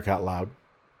at America Out Loud.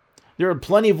 There are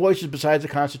plenty of voices besides the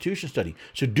Constitution study,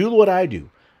 so do what I do.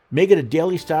 Make it a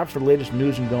daily stop for the latest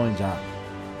news and goings on.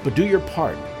 But do your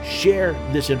part. Share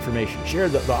this information. Share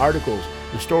the articles,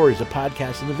 the stories, the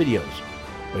podcasts, and the videos.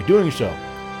 By doing so,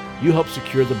 you help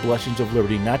secure the blessings of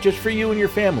liberty, not just for you and your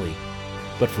family,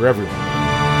 but for everyone.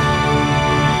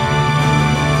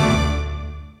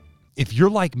 If you're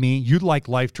like me, you'd like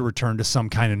life to return to some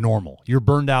kind of normal. You're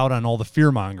burned out on all the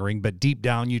fear-mongering, but deep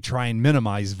down you try and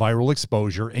minimize viral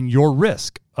exposure and your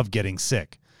risk of getting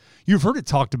sick. You've heard it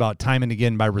talked about time and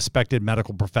again by respected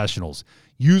medical professionals.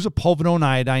 Use a povidone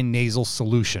iodine nasal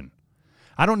solution.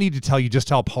 I don't need to tell you just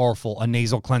how powerful a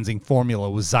nasal cleansing formula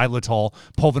with xylitol,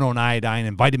 povidone iodine,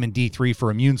 and vitamin D3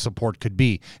 for immune support could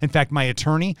be. In fact, my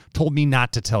attorney told me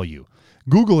not to tell you.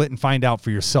 Google it and find out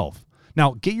for yourself.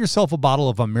 Now, get yourself a bottle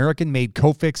of American-made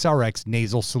Cofix RX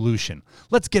nasal solution.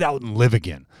 Let's get out and live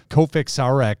again.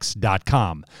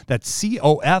 CofixRx.com. That's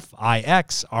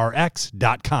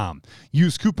COFIXRX.com.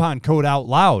 Use coupon code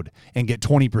OUTLOUD and get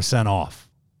 20% off.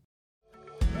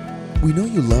 We know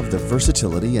you love the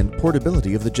versatility and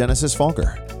portability of the Genesis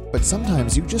Fogger, but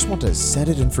sometimes you just want to set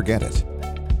it and forget it.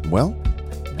 Well,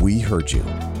 we heard you.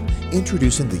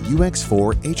 Introducing the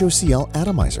UX4 HOCL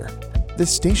Atomizer. This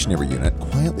stationary unit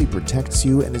quietly protects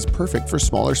you and is perfect for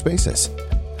smaller spaces.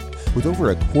 With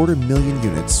over 250,000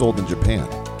 units sold in Japan,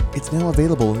 it's now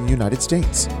available in the United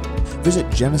States. Visit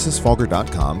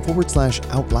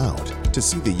genesisfogger.com/outloud to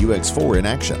see the UX4 in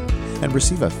action and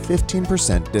receive a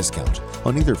 15% discount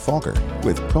on either Fogger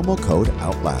with promo code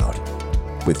OUTLOUD.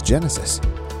 With Genesis,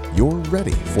 you're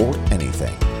ready for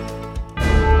anything.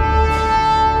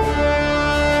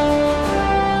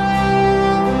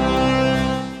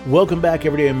 Welcome back,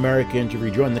 everyday Americans. You've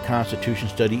rejoined the Constitution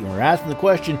study, and we're asking the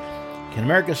question, can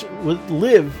America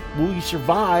live, will we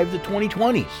survive the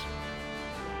 2020s?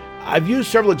 I've used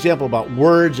several examples about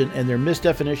words and their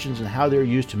misdefinitions and how they're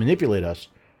used to manipulate us.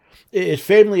 It's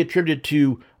famously attributed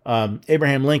to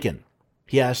Abraham Lincoln.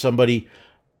 He asked somebody,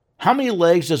 how many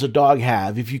legs does a dog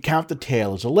have if you count the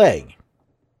tail as a leg?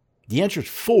 The answer is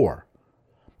 4.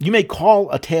 You may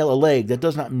call a tail a leg, that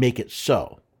does not make it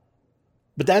so.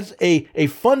 But that's a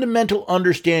fundamental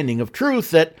understanding of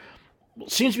truth that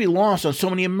seems to be lost on so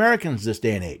many Americans this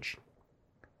day and age.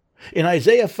 In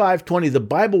Isaiah 5:20, the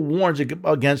Bible warns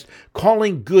against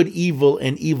calling good evil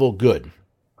and evil good.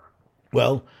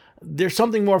 Well, there's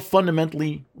something more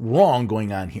fundamentally wrong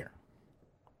going on here.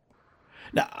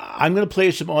 Now, I'm going to play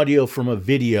some audio from a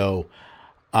video,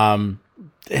 and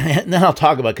then I'll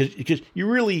talk about it, because you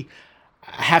really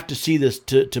have to see this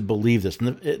to believe this.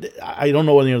 And I don't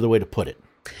know any other way to put it.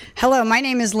 Hello, my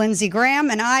name is Lindsey Graham,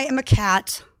 and I am a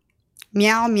cat.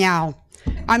 Meow, meow.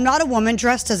 I'm not a woman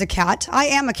dressed as a cat. I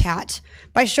am a cat.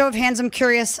 By show of hands, I'm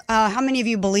curious, how many of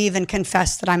you believe and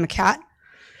confess that I'm a cat?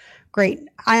 Great.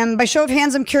 By show of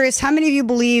hands, I'm curious, how many of you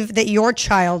believe that your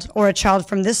child or a child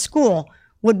from this school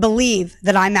would believe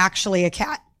that I'm actually a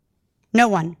cat? No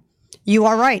one. You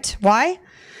are right. Why?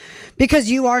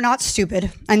 Because you are not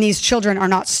stupid, and these children are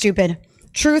not stupid.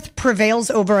 Truth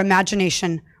prevails over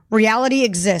imagination. Reality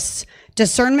exists.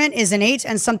 Discernment is innate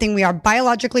and something we are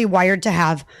biologically wired to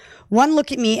have. One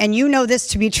look at me and you know this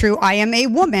to be true. I am a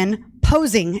woman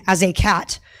posing as a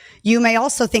cat. You may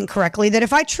also think correctly that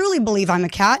if I truly believe I'm a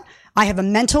cat, I have a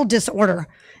mental disorder.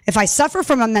 If I suffer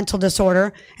from a mental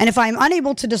disorder, and if I am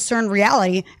unable to discern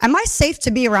reality, am I safe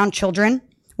to be around children?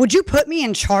 Would you put me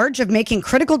in charge of making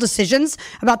critical decisions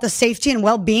about the safety and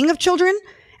well-being of children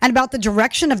and about the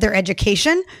direction of their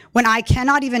education when I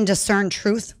cannot even discern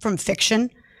truth from fiction?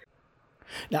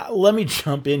 Now, let me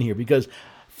jump in here, because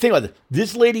think about this.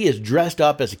 This lady is dressed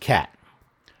up as a cat.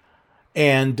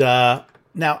 And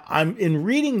now, I'm in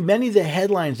reading many of the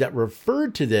headlines that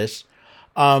referred to this.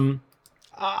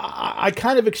 I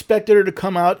kind of expected her to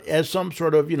come out as some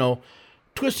sort of,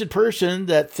 twisted person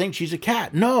that thinks she's a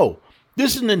cat. No,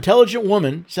 this is an intelligent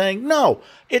woman saying, no,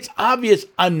 it's obvious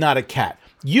I'm not a cat.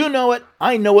 You know it.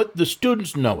 I know it. The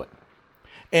students know it.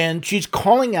 And she's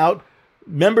calling out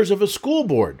members of a school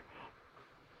board.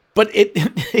 But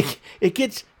it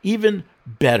gets even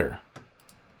better.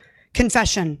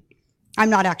 Confession. I'm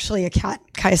not actually a cat,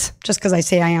 guys, just because I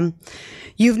say I am.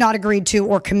 You've not agreed to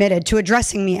or committed to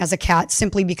addressing me as a cat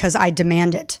simply because I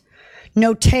demand it.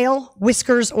 No tail,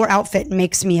 whiskers, or outfit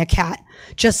makes me a cat,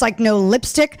 just like no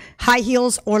lipstick, high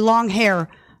heels, or long hair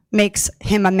makes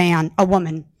him a man, a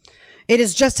woman. It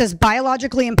is just as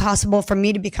biologically impossible for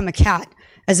me to become a cat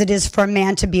as it is for a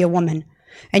man to be a woman.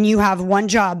 And you have one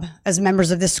job as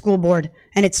members of this school board,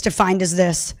 and it's defined as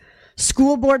this.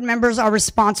 School board members are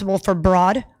responsible for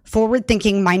broad,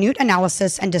 forward-thinking, minute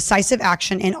analysis and decisive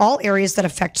action in all areas that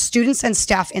affect students and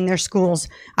staff in their schools.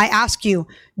 I ask you,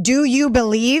 do you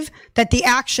believe that the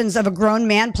actions of a grown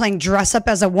man playing dress-up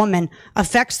as a woman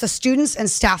affects the students and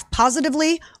staff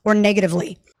positively or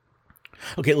negatively?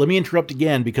 Okay, let me interrupt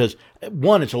again, because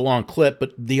one, it's a long clip,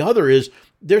 but the other is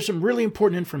there's some really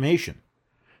important information.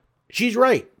 She's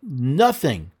right.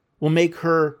 Nothing will make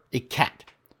her a cat.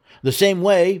 The same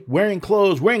way, wearing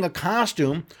clothes, wearing a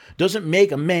costume doesn't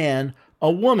make a man a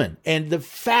woman. And the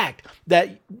fact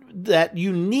that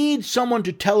you need someone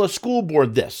to tell a school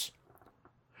board this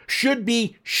should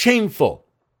be shameful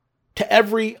to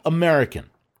every American.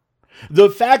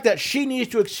 The fact that she needs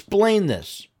to explain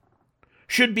this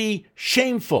should be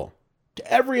shameful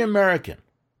to every American.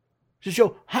 To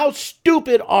show how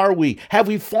stupid are we? Have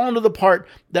we fallen to the part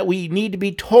that we need to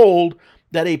be told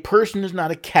that a person is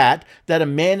not a cat, that a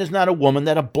man is not a woman,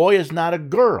 that a boy is not a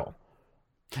girl?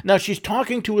 Now, she's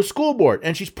talking to a school board,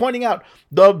 and she's pointing out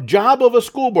the job of a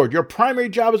school board, your primary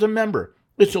job as a member,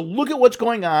 is to look at what's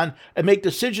going on and make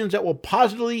decisions that will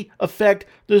positively affect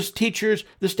the teachers,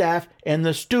 the staff, and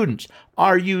the students.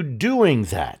 Are you doing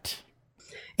that?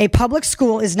 A public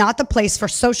school is not the place for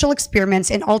social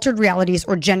experiments in altered realities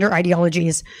or gender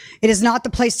ideologies. It is not the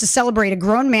place to celebrate a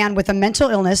grown man with a mental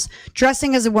illness,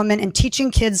 dressing as a woman, and teaching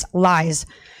kids lies.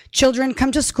 Children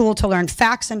come to school to learn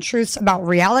facts and truths about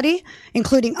reality,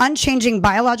 including unchanging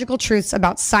biological truths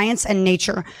about science and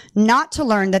nature, not to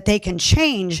learn that they can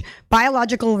change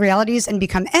biological realities and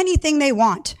become anything they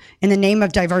want in the name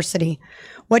of diversity.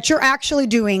 What you're actually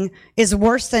doing is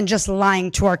worse than just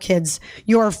lying to our kids.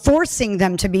 You're forcing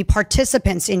them to be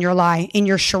participants in your lie, in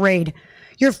your charade.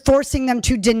 You're forcing them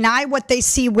to deny what they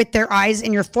see with their eyes,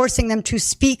 and you're forcing them to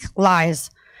speak lies.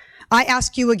 I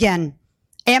ask you again,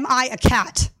 am I a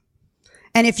cat?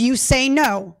 And if you say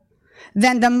no,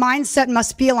 then the mindset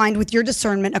must be aligned with your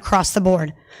discernment across the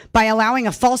board. By allowing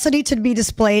a falsity to be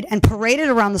displayed and paraded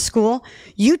around the school,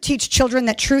 you teach children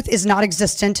that truth is not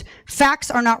existent,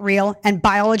 facts are not real, and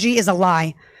biology is a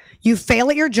lie. You fail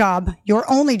at your job, your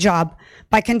only job,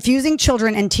 by confusing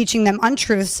children and teaching them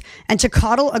untruths and to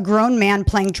coddle a grown man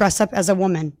playing dress up as a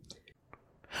woman.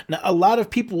 Now, a lot of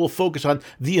people will focus on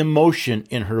the emotion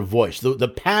in her voice, the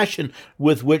passion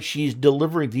with which she's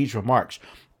delivering these remarks.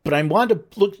 But I want to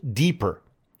look deeper.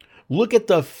 Look at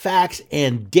the facts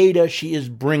and data she is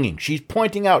bringing. She's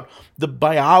pointing out the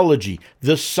biology,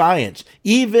 the science,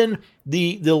 even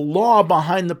the law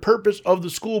behind the purpose of the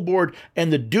school board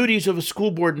and the duties of a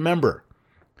school board member.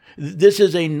 This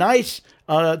is a nice,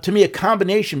 to me, a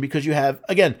combination, because you have,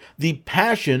 again, the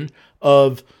passion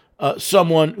of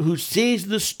someone who sees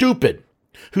the stupid,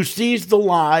 who sees the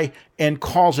lie and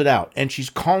calls it out. And she's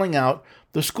calling out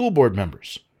the school board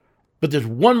members. But there's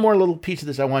one more little piece of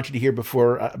this I want you to hear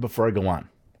before I go on.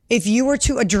 If you were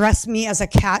to address me as a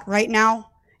cat right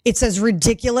now, it's as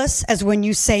ridiculous as when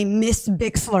you say Miss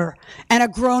Bixler and a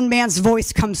grown man's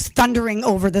voice comes thundering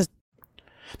over the...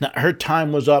 Now, her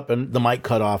time was up and the mic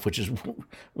cut off, which is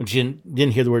when she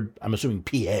didn't hear the word, I'm assuming,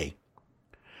 PA.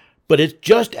 But it's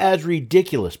just as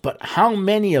ridiculous. But how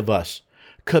many of us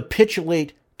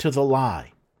capitulate to the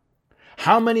lie?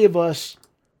 How many of us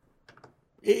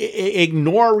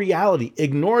ignore reality,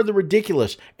 ignore the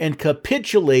ridiculous, and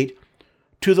capitulate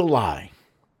to the lie?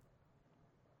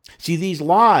 See, these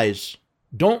lies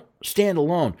don't stand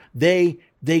alone. They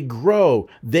grow,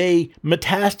 they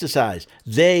metastasize,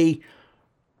 they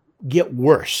get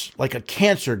worse, like a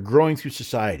cancer growing through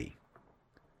society.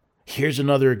 Here's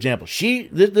another example.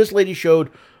 This lady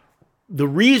showed the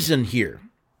reason here.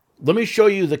 Let me show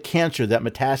you the cancer that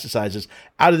metastasizes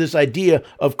out of this idea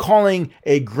of calling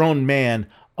a grown man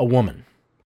a woman.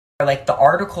 Like the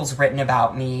articles written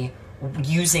about me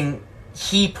using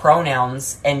he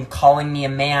pronouns and calling me a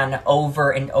man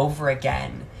over and over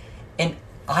again. And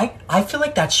I feel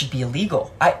like that should be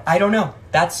illegal. I don't know.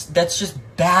 That's just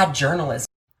bad journalism.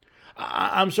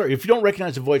 I'm sorry. If you don't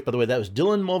recognize the voice, by the way, that was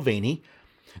Dylan Mulvaney.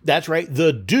 That's right.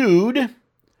 The dude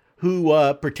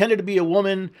who pretended to be a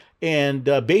woman and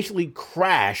basically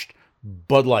crashed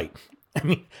Bud Light. I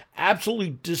mean,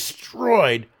 absolutely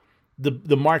destroyed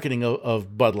the marketing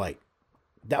of Bud Light.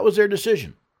 That was their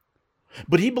decision.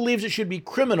 But he believes it should be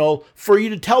criminal for you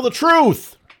to tell the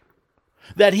truth.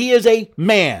 That he is a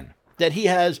man. That he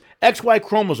has XY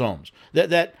chromosomes.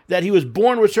 That he was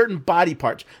born with certain body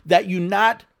parts. That you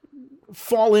not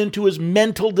fall into his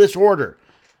mental disorder.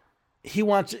 He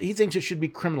thinks it should be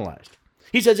criminalized.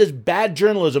 He says it's bad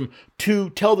journalism to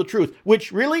tell the truth,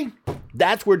 which really,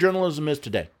 that's where journalism is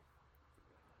today.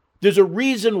 There's a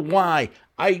reason why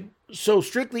I so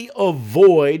strictly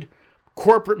avoid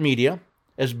corporate media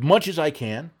as much as I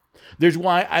can. There's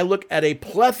why I look at a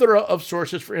plethora of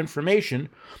sources for information,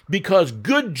 because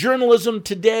good journalism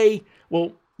today,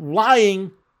 well,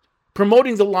 lying,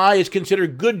 promoting the lie is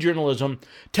considered good journalism.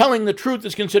 Telling the truth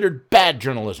is considered bad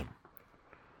journalism.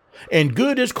 And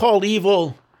good is called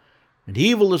evil, and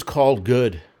evil is called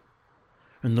good.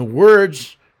 And the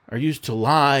words are used to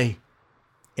lie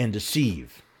and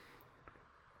deceive.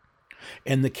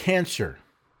 And the cancer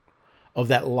of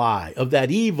that lie, of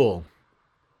that evil,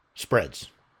 spreads.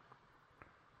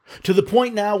 To the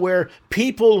point now where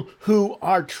people who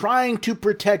are trying to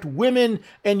protect women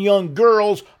and young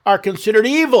girls are considered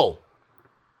evil.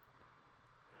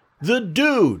 The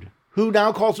dude who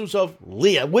now calls himself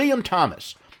William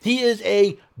Thomas, he is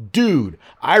a dude.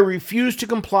 I refuse to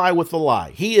comply with the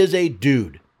lie. He is a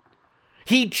dude.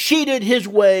 He cheated his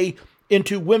way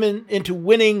into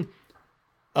winning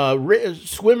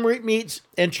swim meets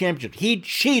and championships. He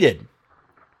cheated.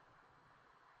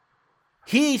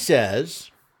 He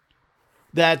says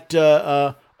that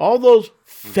all those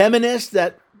feminists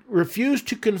that refuse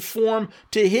to conform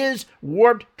to his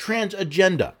warped trans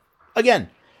agenda, again,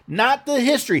 not the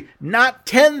history, not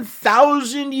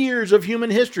 10,000 years of human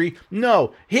history.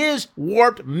 No, his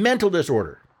warped mental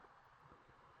disorder.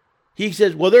 He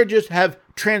says, well, they just have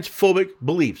transphobic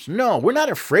beliefs. No, we're not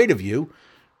afraid of you.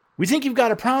 We think you've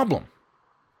got a problem.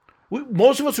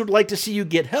 Most of us would like to see you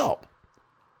get help.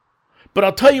 But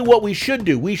I'll tell you what we should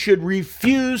do. We should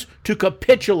refuse to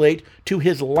capitulate to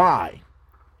his lie.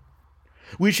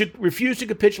 We should refuse to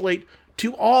capitulate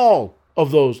to all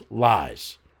of those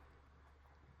lies.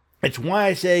 It's why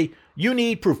I say, you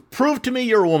need proof. Prove to me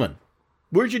you're a woman.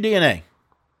 Where's your DNA?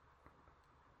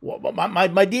 Well, my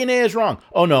DNA is wrong.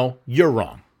 Oh no, you're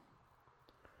wrong.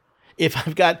 It's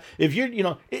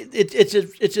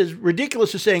as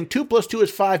ridiculous as saying 2 + 2 is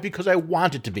 5 because I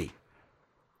want it to be.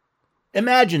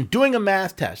 Imagine doing a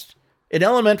math test in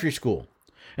elementary school,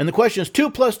 and the question is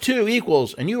 2 + 2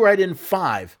 equals, and you write in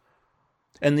 5,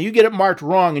 and you get it marked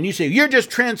wrong, and you say, you're just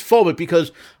transphobic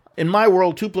because in my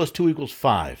world, 2 + 2 equals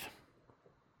 5.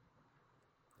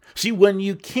 See, when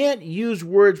you can't use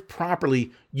words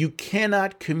properly, you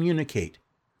cannot communicate.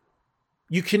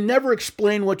 You can never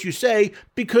explain what you say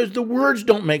because the words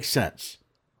don't make sense.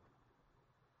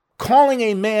 Calling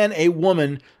a man a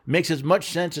woman makes as much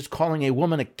sense as calling a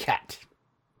woman a cat.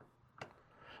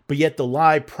 But yet the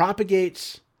lie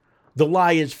propagates, the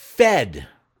lie is fed,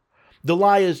 the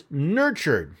lie is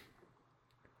nurtured,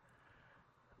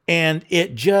 and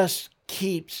it just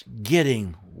keeps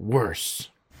getting worse.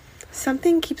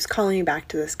 Something keeps calling me back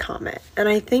to this comment, and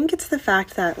I think it's the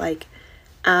fact that, like,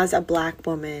 as a Black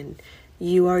woman,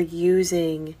 you are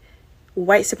using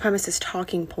white supremacist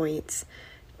talking points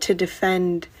to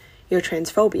defend your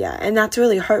transphobia, and that's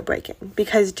really heartbreaking,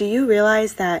 because do you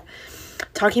realize that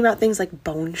talking about things like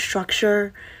bone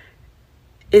structure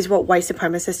is what white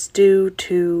supremacists do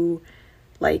to,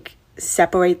 like,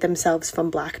 separate themselves from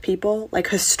Black people? Like,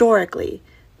 historically,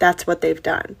 that's what they've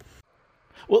done.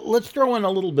 Well, let's throw in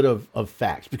a little bit of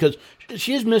facts, because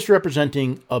she is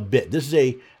misrepresenting a bit. This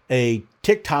is a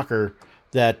TikToker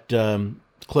that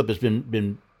clip has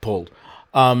been pulled.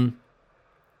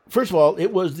 First of all,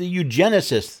 it was the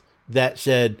eugenicists that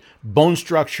said bone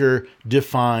structure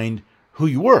defined who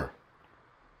you were.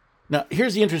 Now,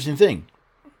 here's the interesting thing.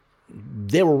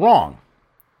 They were wrong.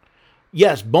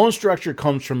 Yes, bone structure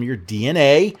comes from your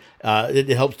DNA. It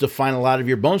helps define a lot of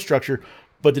your bone structure.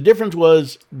 But the difference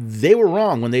was they were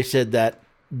wrong when they said that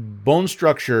bone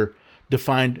structure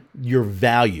defined your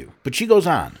value. But she goes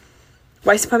on.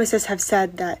 White supremacists have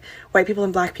said that white people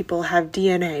and Black people have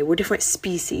DNA. We're different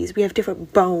species. We have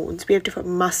different bones. We have different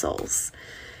muscles.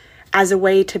 As a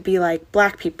way to be like,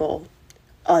 Black people,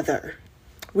 other.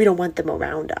 We don't want them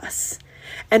around us.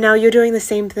 And now you're doing the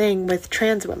same thing with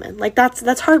trans women. Like,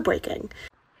 that's heartbreaking.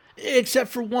 Except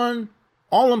for one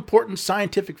all-important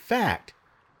scientific fact.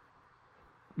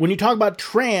 When you talk about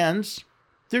trans,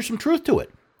 there's some truth to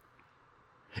it.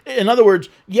 In other words,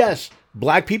 yes,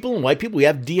 Black people and white people, we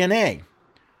have DNA.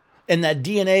 And that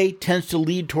DNA tends to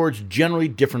lead towards generally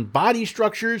different body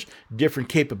structures, different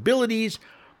capabilities,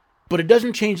 but it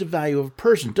doesn't change the value of a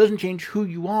person. It doesn't change who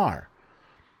you are.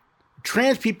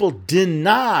 Trans people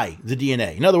deny the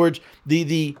DNA. In other words,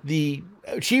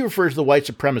 she refers to the white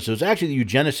supremacists. It was actually the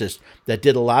eugenicists that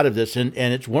did a lot of this, and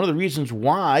it's one of the reasons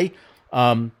why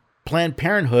Planned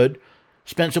Parenthood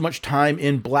spent so much time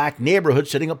in Black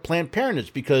neighborhoods setting up Planned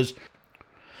Parenthoods, because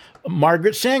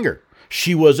Margaret Sanger,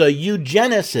 she was a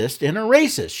eugenicist and a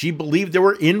racist. She believed there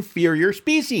were inferior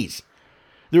species.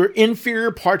 There were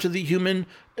inferior parts of the human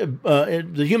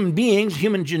beings,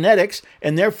 human genetics,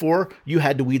 and therefore you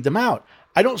had to weed them out.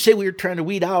 I don't say we were trying to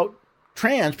weed out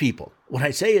trans people. What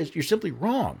I say is you're simply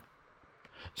wrong.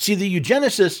 See, the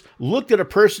eugenicists looked at a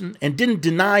person and didn't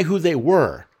deny who they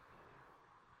were.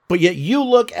 But yet you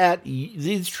look at,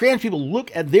 these trans people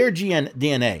look at their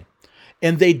DNA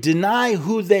and they deny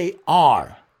who they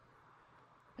are.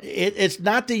 It's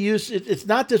not the use, it's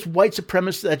not this white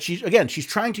supremacist that she's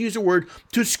trying to use a word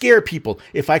to scare people.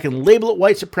 If I can label it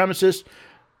white supremacist,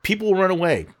 people will run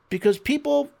away, because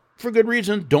people, for good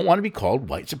reason, don't want to be called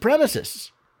white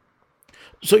supremacists.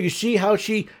 So you see how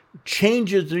she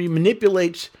changes,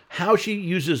 manipulates how she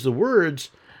uses the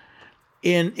words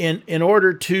in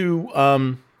order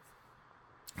to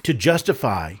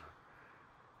justify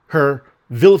her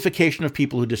vilification of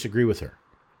people who disagree with her,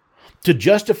 to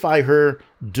justify her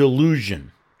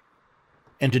delusion,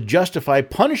 and to justify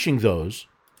punishing those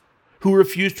who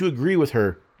refuse to agree with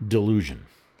her delusion.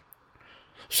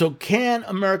 So can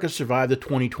America survive the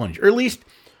 2020s, or at least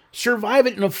survive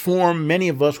it in a form many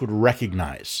of us would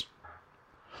recognize?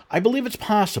 I believe it's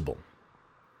possible,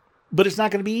 but it's not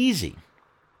going to be easy.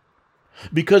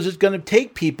 Because it's going to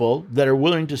take people that are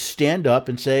willing to stand up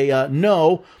and say,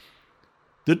 no,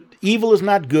 the evil is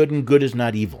not good and good is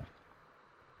not evil.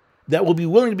 That will be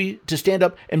willing to stand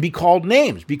up and be called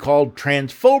names, be called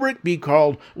transphobic, be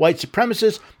called white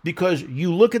supremacist, because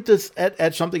you look at this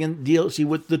at something and deal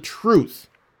with the truth.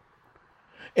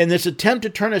 And this attempt to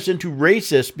turn us into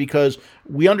racists because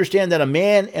we understand that a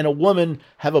man and a woman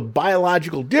have a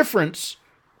biological difference,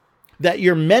 that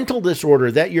your mental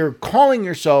disorder, that you're calling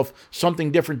yourself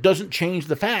something different doesn't change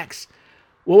the facts.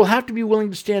 Well, we'll have to be willing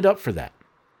to stand up for that.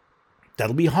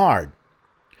 That'll be hard.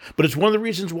 But it's one of the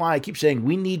reasons why I keep saying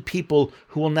we need people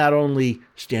who will not only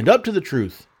stand up to the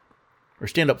truth or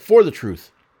stand up for the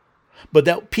truth, but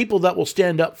that people that will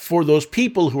stand up for those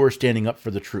people who are standing up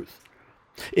for the truth.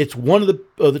 It's one of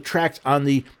the tracks on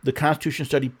the Constitution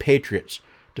Study Patriots,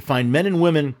 to find men and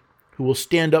women who will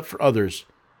stand up for others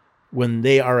when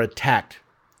they are attacked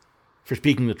for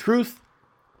speaking the truth,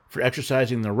 for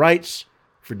exercising their rights,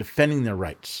 for defending their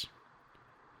rights.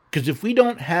 Because if we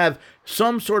don't have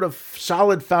some sort of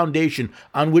solid foundation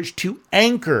on which to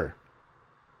anchor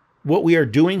what we are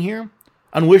doing here,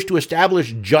 on which to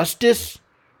establish justice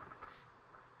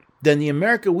then the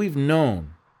America we've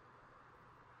known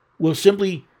will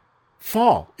simply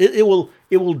fall. It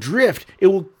will drift.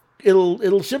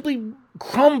 It'll simply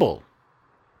crumble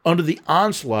under the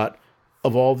onslaught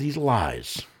of all these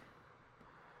lies.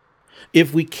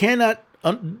 If we cannot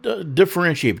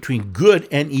differentiate between good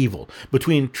and evil,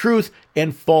 between truth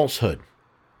and falsehood,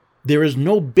 there is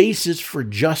no basis for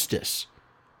justice.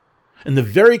 And the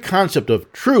very concept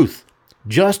of truth,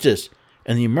 justice,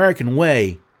 and the American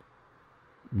way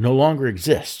no longer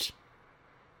exists.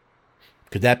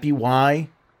 Could that be why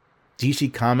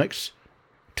DC Comics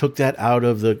took that out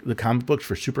of the comic books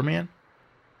for Superman?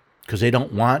 Because they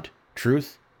don't want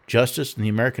truth, justice, and the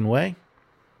American way?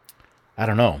 I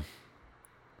don't know.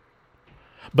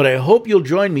 But I hope you'll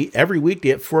join me every weekday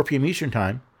at 4 p.m. Eastern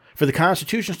Time for the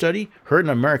Constitution Study, heard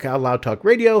on America Out Loud Talk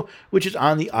Radio, which is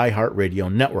on the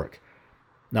iHeartRadio network.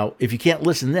 Now, if you can't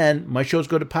listen then, my shows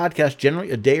go to podcast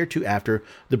generally a day or two after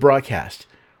the broadcast.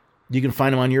 You can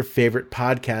find them on your favorite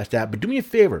podcast app. But do me a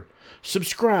favor,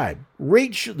 subscribe,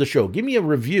 rate the show, give me a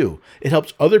review. It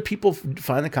helps other people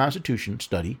find the Constitution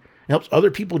Study. It helps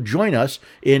other people join us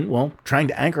in, well, trying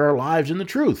to anchor our lives in the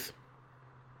truth.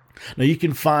 Now, you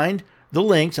can find the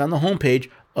links on the homepage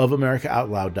of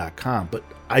AmericaOutloud.com. But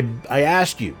I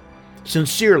ask you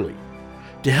sincerely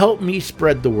to help me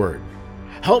spread the word.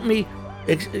 Help me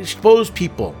expose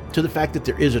people to the fact that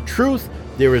there is a truth,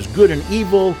 there is good and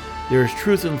evil, there is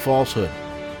truth and falsehood.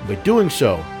 By doing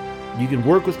so, you can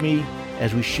work with me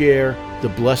as we share the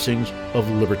blessings of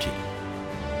liberty.